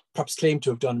many perhaps claim to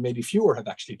have done, maybe fewer have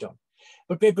actually done.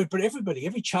 But everybody,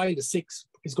 every child is 6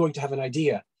 is going to have an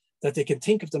idea that they can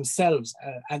think of themselves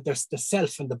and the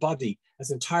self and the body as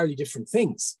entirely different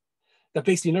things. That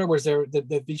basically, in other words,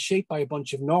 they've been shaped by a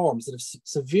bunch of norms that have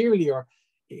severely or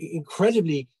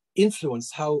incredibly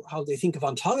influenced how they think of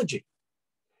ontology.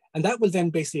 And that will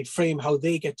then basically frame how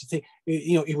they get to think.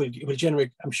 It will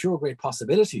generate, I'm sure, great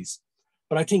possibilities.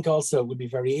 But I think also it would be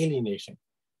very alienating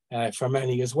for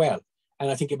many as well. And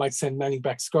I think it might send many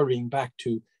back scurrying back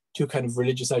to kind of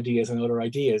religious ideas and other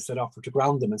ideas that offer to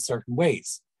ground them in certain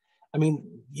ways. I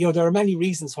mean, there are many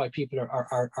reasons why people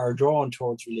are drawn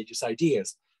towards religious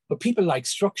ideas, but people like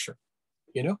structure,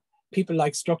 people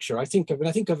like structure. When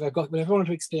I want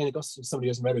to explain Augustine to somebody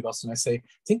who hasn't read Augustine, I say,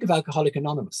 think of Alcoholics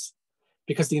Anonymous,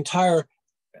 because the entire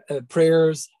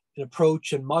prayers and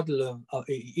approach and model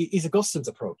is Augustine's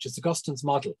approach. It's Augustine's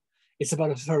model. It's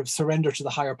about a sort of surrender to the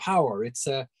higher power. It's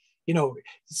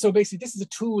so basically this is a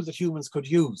tool that humans could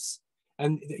use.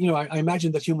 And, I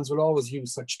imagine that humans will always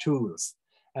use such tools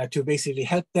to basically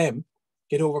help them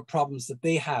get over problems that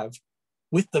they have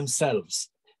with themselves.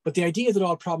 But the idea that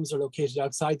all problems are located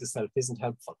outside the self isn't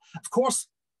helpful. Of course,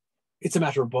 it's a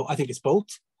matter of both. I think it's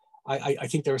both. I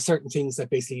think there are certain things that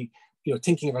basically,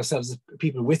 thinking of ourselves as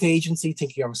people with agency,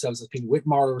 thinking of ourselves as people with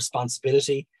moral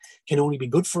responsibility can only be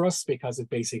good for us, because it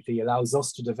basically allows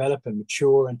us to develop and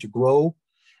mature and to grow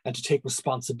and to take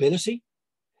responsibility.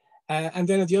 And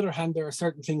then on the other hand, there are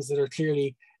certain things that are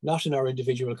clearly not in our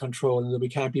individual control and that we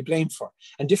can't be blamed for.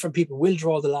 And different people will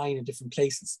draw the line in different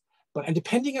places. And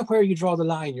depending on where you draw the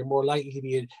line, you're more likely to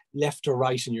be left or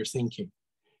right in your thinking.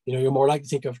 You're more likely to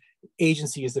think of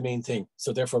agency as the main thing.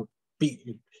 So therefore,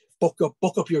 buck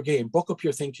up your game, buck up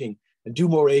your thinking and do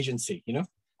more agency,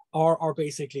 or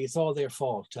basically it's all their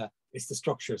fault. It's the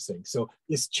structure thing. So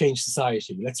let's change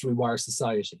society. Let's rewire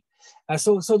society.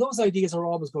 So those ideas are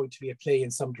always going to be at play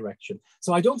in some direction.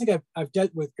 So I don't think I've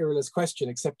dealt with Irla's question,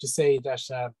 except to say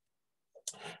that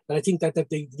I think that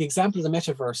the example of the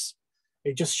metaverse,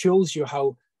 it just shows you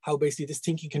how basically this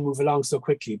thinking can move along so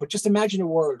quickly. But just imagine a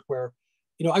world where,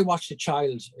 I watched a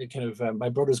child, my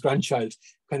brother's grandchild,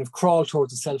 kind of crawl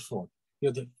towards a cell phone.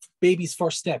 The baby's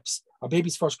first steps or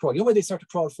baby's first crawl. When they start to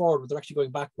crawl forward, but they're actually going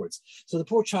backwards. So the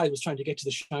poor child was trying to get to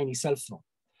the shiny cell phone.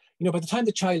 By the time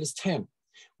the child is 10,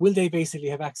 will they basically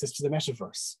have access to the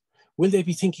metaverse? Will they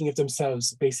be thinking of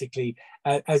themselves basically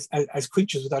as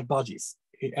creatures without bodies,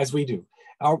 as we do?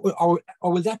 Or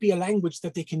will that be a language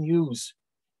that they can use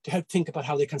to help think about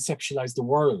how they conceptualize the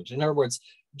world? In other words,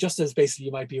 just as basically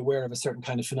you might be aware of a certain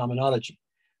kind of phenomenology.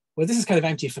 Well, this is kind of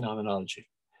anti-phenomenology.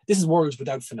 This is worlds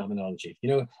without phenomenology,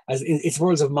 as it's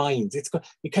worlds of minds. It's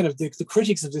kind of, the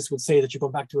critics of this would say that you go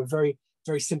back to a very,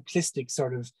 very simplistic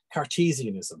sort of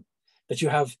Cartesianism, that you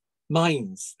have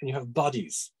minds and you have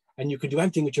bodies, and you can do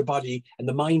anything with your body, and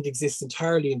the mind exists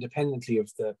entirely independently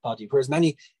of the body. Whereas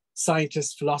many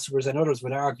scientists, philosophers, and others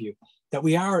would argue that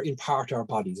we are in part our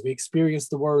bodies. We experience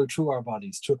the world through our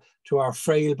bodies, to our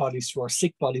frail bodies, to our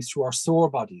sick bodies, to our sore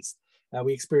bodies.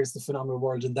 We experience the phenomenal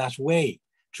world in that way,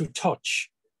 through touch,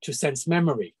 to sense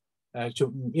memory,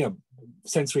 to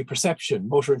sensory perception,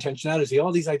 motor intentionality,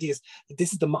 all these ideas.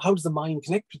 This is how does the mind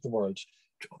connect with the world?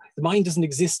 The mind doesn't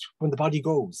exist when the body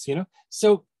goes,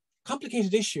 So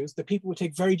complicated issues that people will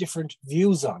take very different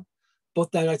views on,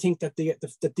 but that I think that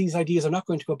that these ideas are not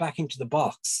going to go back into the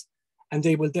box, and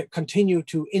they will continue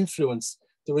to influence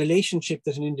the relationship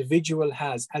that an individual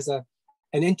has as an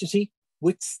entity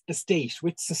with the state,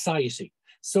 with society.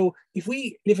 So if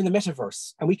we live in the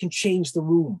metaverse and we can change the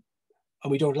room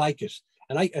and we don't like it,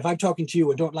 and if I'm talking to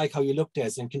you and don't like how you look,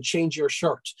 Des, and can change your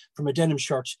shirt from a denim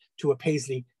shirt to a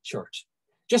paisley shirt,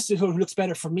 just so it looks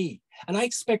better for me, and I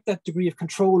expect that degree of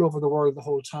control over the world the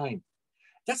whole time,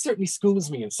 that certainly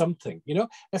schools me in something,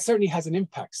 that certainly has an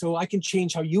impact. So I can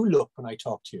change how you look when I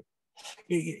talk to you.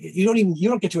 I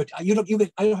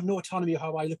don't have no autonomy of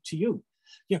how I look to you.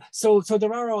 So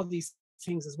there are all these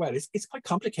things as well. It's quite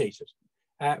complicated,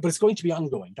 but it's going to be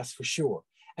ongoing, that's for sure.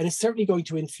 And it's certainly going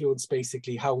to influence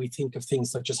basically how we think of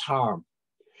things such as harm.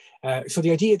 So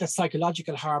the idea that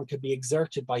psychological harm can be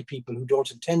exerted by people who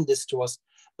don't intend this to us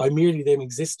by merely them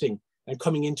existing and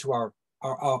coming into our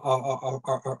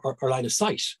line of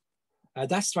sight,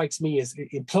 That strikes me as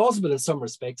implausible in some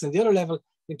respects, and the other level,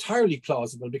 entirely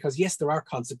plausible, because yes, there are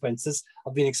consequences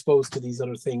of being exposed to these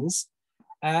other things.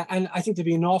 And I think there'd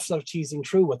be an awful lot of teasing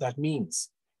through what that means,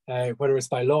 whether it's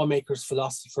by lawmakers,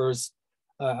 philosophers,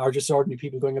 or just ordinary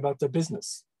people going about their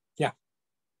business. Yeah.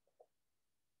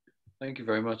 Thank you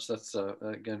very much. That's,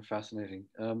 again, fascinating.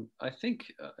 I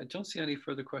think I don't see any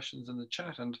further questions in the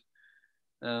chat, and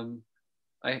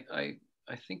I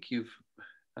think you've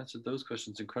answered those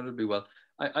questions incredibly well.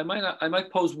 I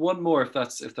might pose one more if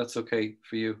that's okay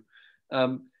for you.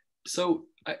 So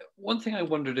one thing I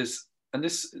wondered is, and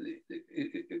this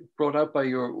brought out by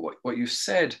what you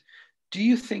said, do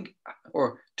you think,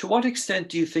 or to what extent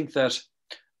do you think that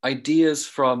ideas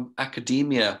from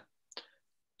academia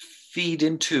feed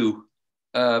into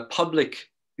public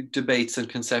debates and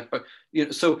concept?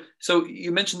 So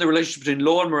you mentioned the relationship between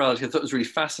law and morality. I thought it was really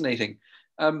fascinating.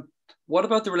 What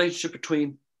about the relationship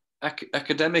between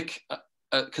academic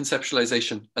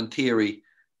conceptualization and theory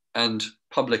and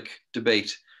public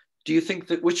debate? Do you think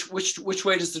that which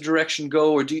way does the direction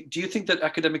go, or do you think that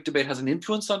academic debate has an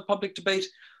influence on public debate,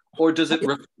 or does it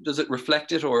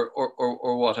reflect it, or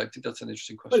what? I think that's an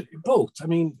interesting question. Well, both. I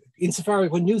mean, insofar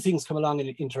as when new things come along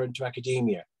and enter into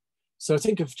academia. So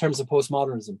think of terms of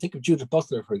postmodernism. Think of Judith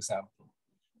Butler, for example.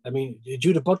 I mean,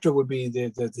 Judith Butler would be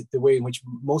the way in which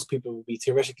most people would be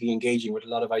theoretically engaging with a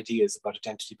lot of ideas about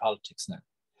identity politics now.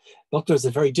 Butler is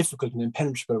a very difficult and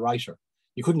impenetrable writer.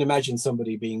 You couldn't imagine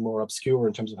somebody being more obscure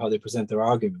in terms of how they present their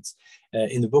arguments.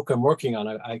 In the book I'm working on,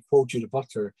 I quote Judith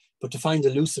Butler, but to find a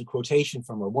lucid quotation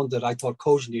from her, one that I thought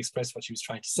cogently expressed what she was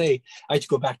trying to say, I had to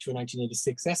go back to a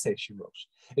 1986 essay she wrote.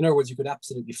 In other words, you could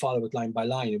absolutely follow it line by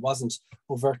line. It wasn't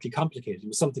overtly complicated. It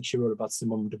was something she wrote about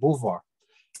Simone de Beauvoir.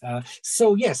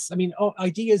 So yes, I mean,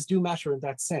 ideas do matter in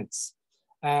that sense.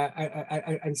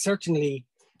 And certainly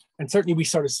we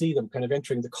sort of see them kind of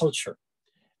entering the culture.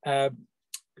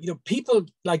 People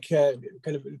like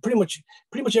kind of pretty much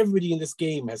everybody in this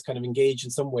game has kind of engaged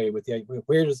in some way with the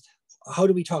how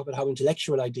do we talk about how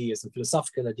intellectual ideas and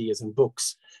philosophical ideas and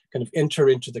books kind of enter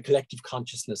into the collective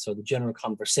consciousness or the general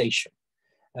conversation.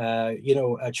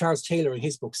 Charles Taylor in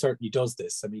his book certainly does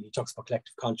this. I mean, he talks about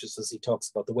collective consciousness. He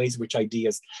talks about the ways in which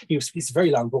ideas, it's a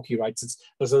very long book he writes.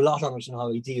 There's a lot on it and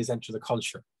how ideas enter the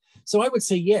culture. So I would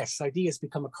say, yes, ideas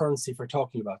become a currency for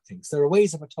talking about things. There are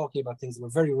ways of talking about things that were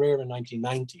very rare in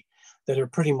 1990 that are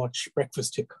pretty much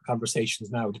breakfast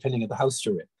conversations now, depending on the house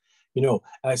you're in.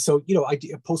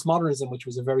 Postmodernism, which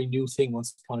was a very new thing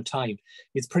once upon a time,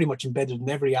 is pretty much embedded in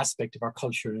every aspect of our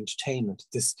culture and entertainment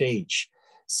at this stage.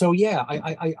 So yeah,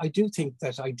 I do think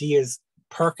that ideas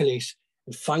percolate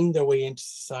and find their way into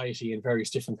society in various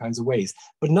different kinds of ways,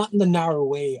 but not in the narrow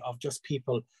way of just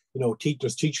people,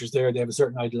 there's teachers there, they have a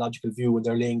certain ideological view and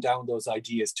they're laying down those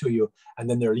ideas to you and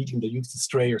then they're leading the youth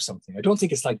astray or something. I don't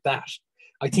think it's like that.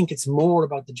 I think it's more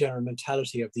about the general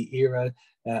mentality of the era,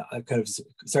 kind of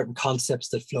certain concepts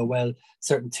that flow well,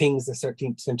 certain things that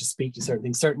tend to speak to certain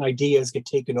things, certain ideas get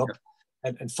taken up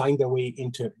and find their way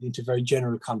into very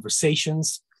general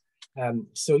conversations.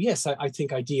 So yes, I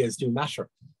think ideas do matter.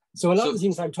 So a lot of the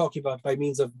things I'm talking about by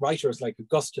means of writers like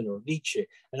Augustine or Nietzsche,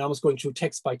 and almost going through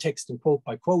text by text and quote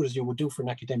by quote as you would do for an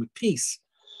academic piece,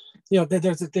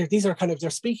 these are kind of, they're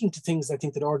speaking to things I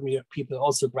think that ordinary people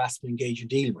also grasp and engage and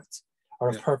deal with,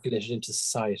 or have percolated into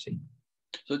society.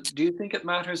 So do you think it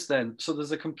matters then? So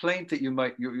there's a complaint that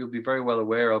you'll be very well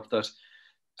aware of, that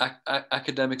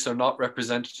academics are not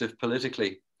representative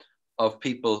politically of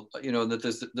people,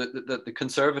 that the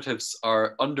conservatives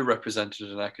are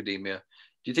underrepresented in academia.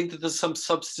 Do you think that there's some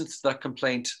substance to that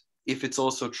complaint, if it's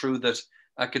also true that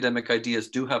academic ideas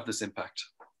do have this impact?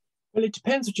 Well, it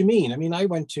depends what you mean. I mean, I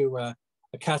went to a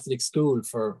Catholic school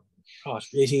for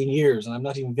 18 years, and I'm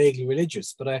not even vaguely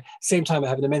religious, but at the same time, I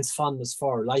have an immense fondness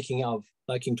for, liking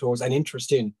towards, and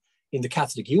interest in the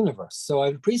Catholic universe. So I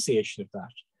have appreciation of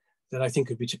that I think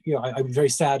could be, I'd be very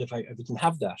sad if I didn't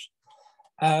have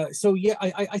that. So yeah,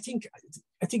 I think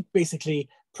basically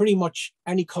pretty much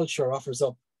any culture offers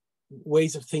up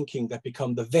ways of thinking that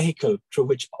become the vehicle through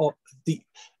which all the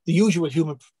usual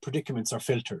human predicaments are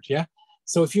filtered. Yeah.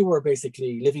 So if you were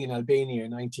basically living in Albania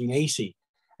in 1980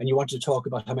 and you wanted to talk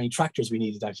about how many tractors we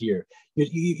needed that year,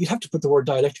 you'd have to put the word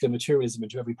dialectical materialism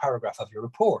into every paragraph of your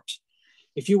report.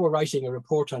 If you were writing a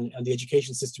report on the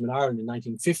education system in Ireland in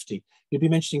 1950, you'd be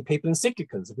mentioning papal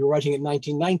encyclicals. If you were writing it in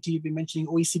 1990, you'd be mentioning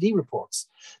OECD reports.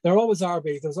 There's always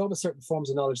certain forms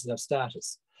of knowledge that have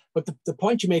status. But the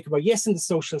point you make about, yes, in the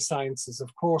social sciences,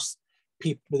 of course,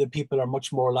 the people are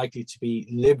much more likely to be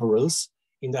liberals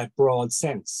in that broad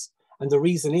sense. And the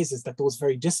reason is that those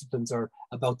very disciplines are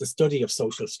about the study of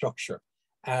social structure.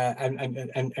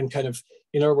 and kind of,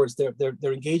 in other words,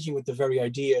 they're engaging with the very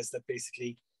ideas that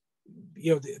basically,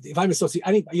 you know, if I'm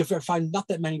you'll find not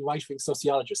that many right-wing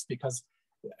sociologists, because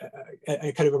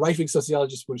a kind of a right-wing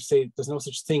sociologist would say there's no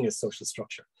such thing as social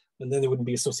structure, and then they wouldn't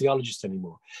be a sociologist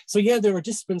anymore. So yeah, there are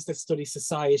disciplines that study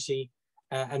society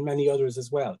and many others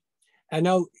as well. And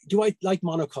now, do I like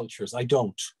monocultures? I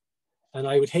don't. And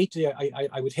I would hate to,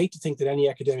 I would hate to think that any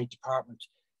academic department,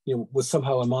 you know, was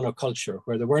somehow a monoculture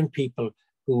where there weren't people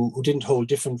who didn't hold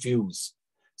different views.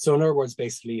 So in other words,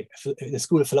 basically, in the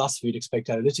School of Philosophy, you'd expect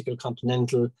analytical,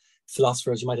 continental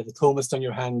philosophers. You might have a Thomist on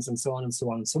your hands, and so on and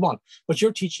so on and so on. But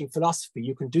you're teaching philosophy,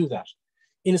 you can do that.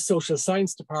 In a social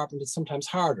science department, it's sometimes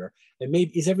harder. And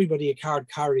maybe, is everybody a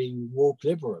card-carrying woke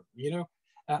liberal, you know?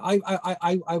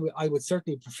 I would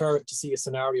certainly prefer to see a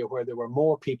scenario where there were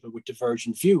more people with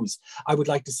divergent views. I would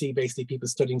like to see basically people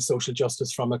studying social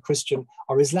justice from a Christian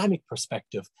or Islamic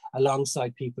perspective,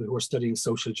 alongside people who are studying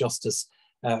social justice,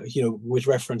 you know, with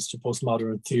reference to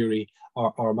postmodern theory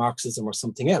or Marxism or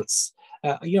something else.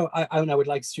 You know, I would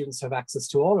like students to have access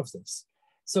to all of this.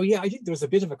 So yeah, I think there's a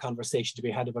bit of a conversation to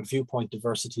be had about viewpoint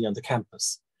diversity on the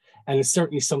campus. And it's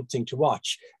certainly something to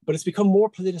watch, but it's become more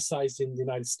politicized in the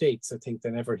United States, I think,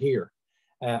 than ever here.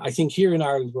 I think here in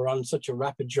Ireland, we're on such a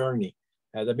rapid journey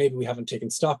that maybe we haven't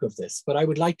taken stock of this, but I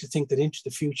would like to think that into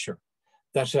the future,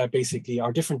 that basically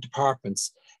our different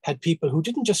departments had people who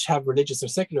didn't just have religious or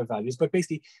secular values, but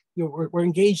basically, you know, we're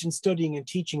engaged in studying and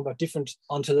teaching about different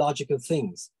ontological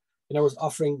things. In other words,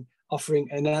 offering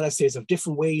analyses of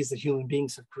different ways that human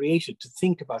beings have created to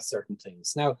think about certain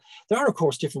things. Now, there are, of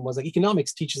course, different ones. Like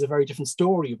economics teaches a very different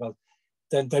story about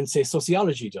than say,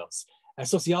 sociology does.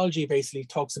 Sociology basically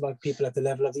talks about people at the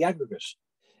level of the aggregate,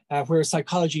 whereas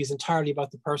psychology is entirely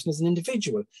about the person as an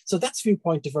individual. So that's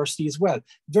viewpoint diversity as well.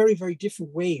 Very, very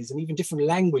different ways and even different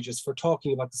languages for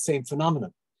talking about the same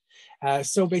phenomenon.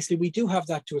 So basically, we do have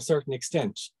that to a certain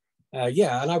extent.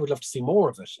 Yeah, and I would love to see more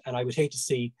of it. And I would hate to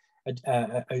see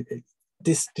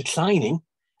this declining.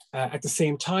 At the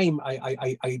same time,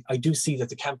 I do see that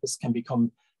the campus can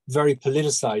become very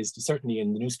politicized, certainly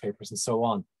in the newspapers and so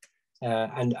on.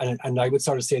 And I would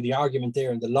sort of say the argument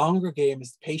there in the longer game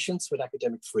is patience with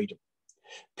academic freedom,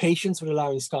 patience with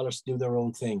allowing scholars to do their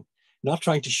own thing, not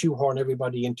trying to shoehorn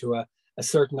everybody into a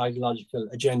certain ideological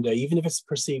agenda, even if it's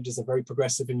perceived as a very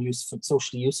progressive and useful,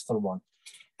 socially useful one.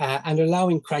 And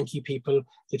allowing cranky people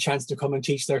the chance to come and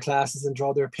teach their classes and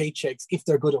draw their paychecks if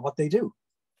they're good at what they do.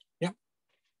 Yeah.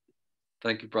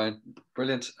 Thank you, Bryan.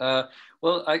 Brilliant.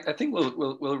 Well, I think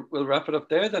we'll wrap it up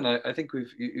there. Then I think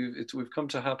we've come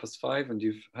to 5:30, and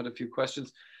you've had a few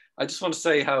questions. I just want to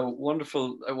say how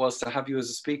wonderful it was to have you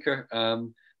as a speaker.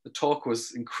 The talk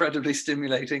was incredibly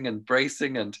stimulating and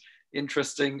bracing and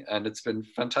interesting, and it's been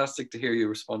fantastic to hear you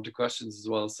respond to questions as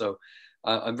well. So.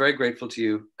 I'm very grateful to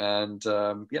you, and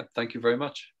yeah, thank you very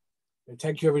much.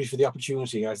 Thank you, everybody, for the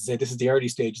opportunity. As I say, this is the early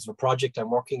stages of a project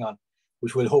I'm working on,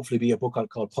 which will hopefully be a book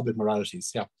called Public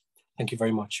Moralities. Yeah, thank you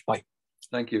very much. Bye.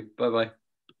 Thank you. Bye-bye.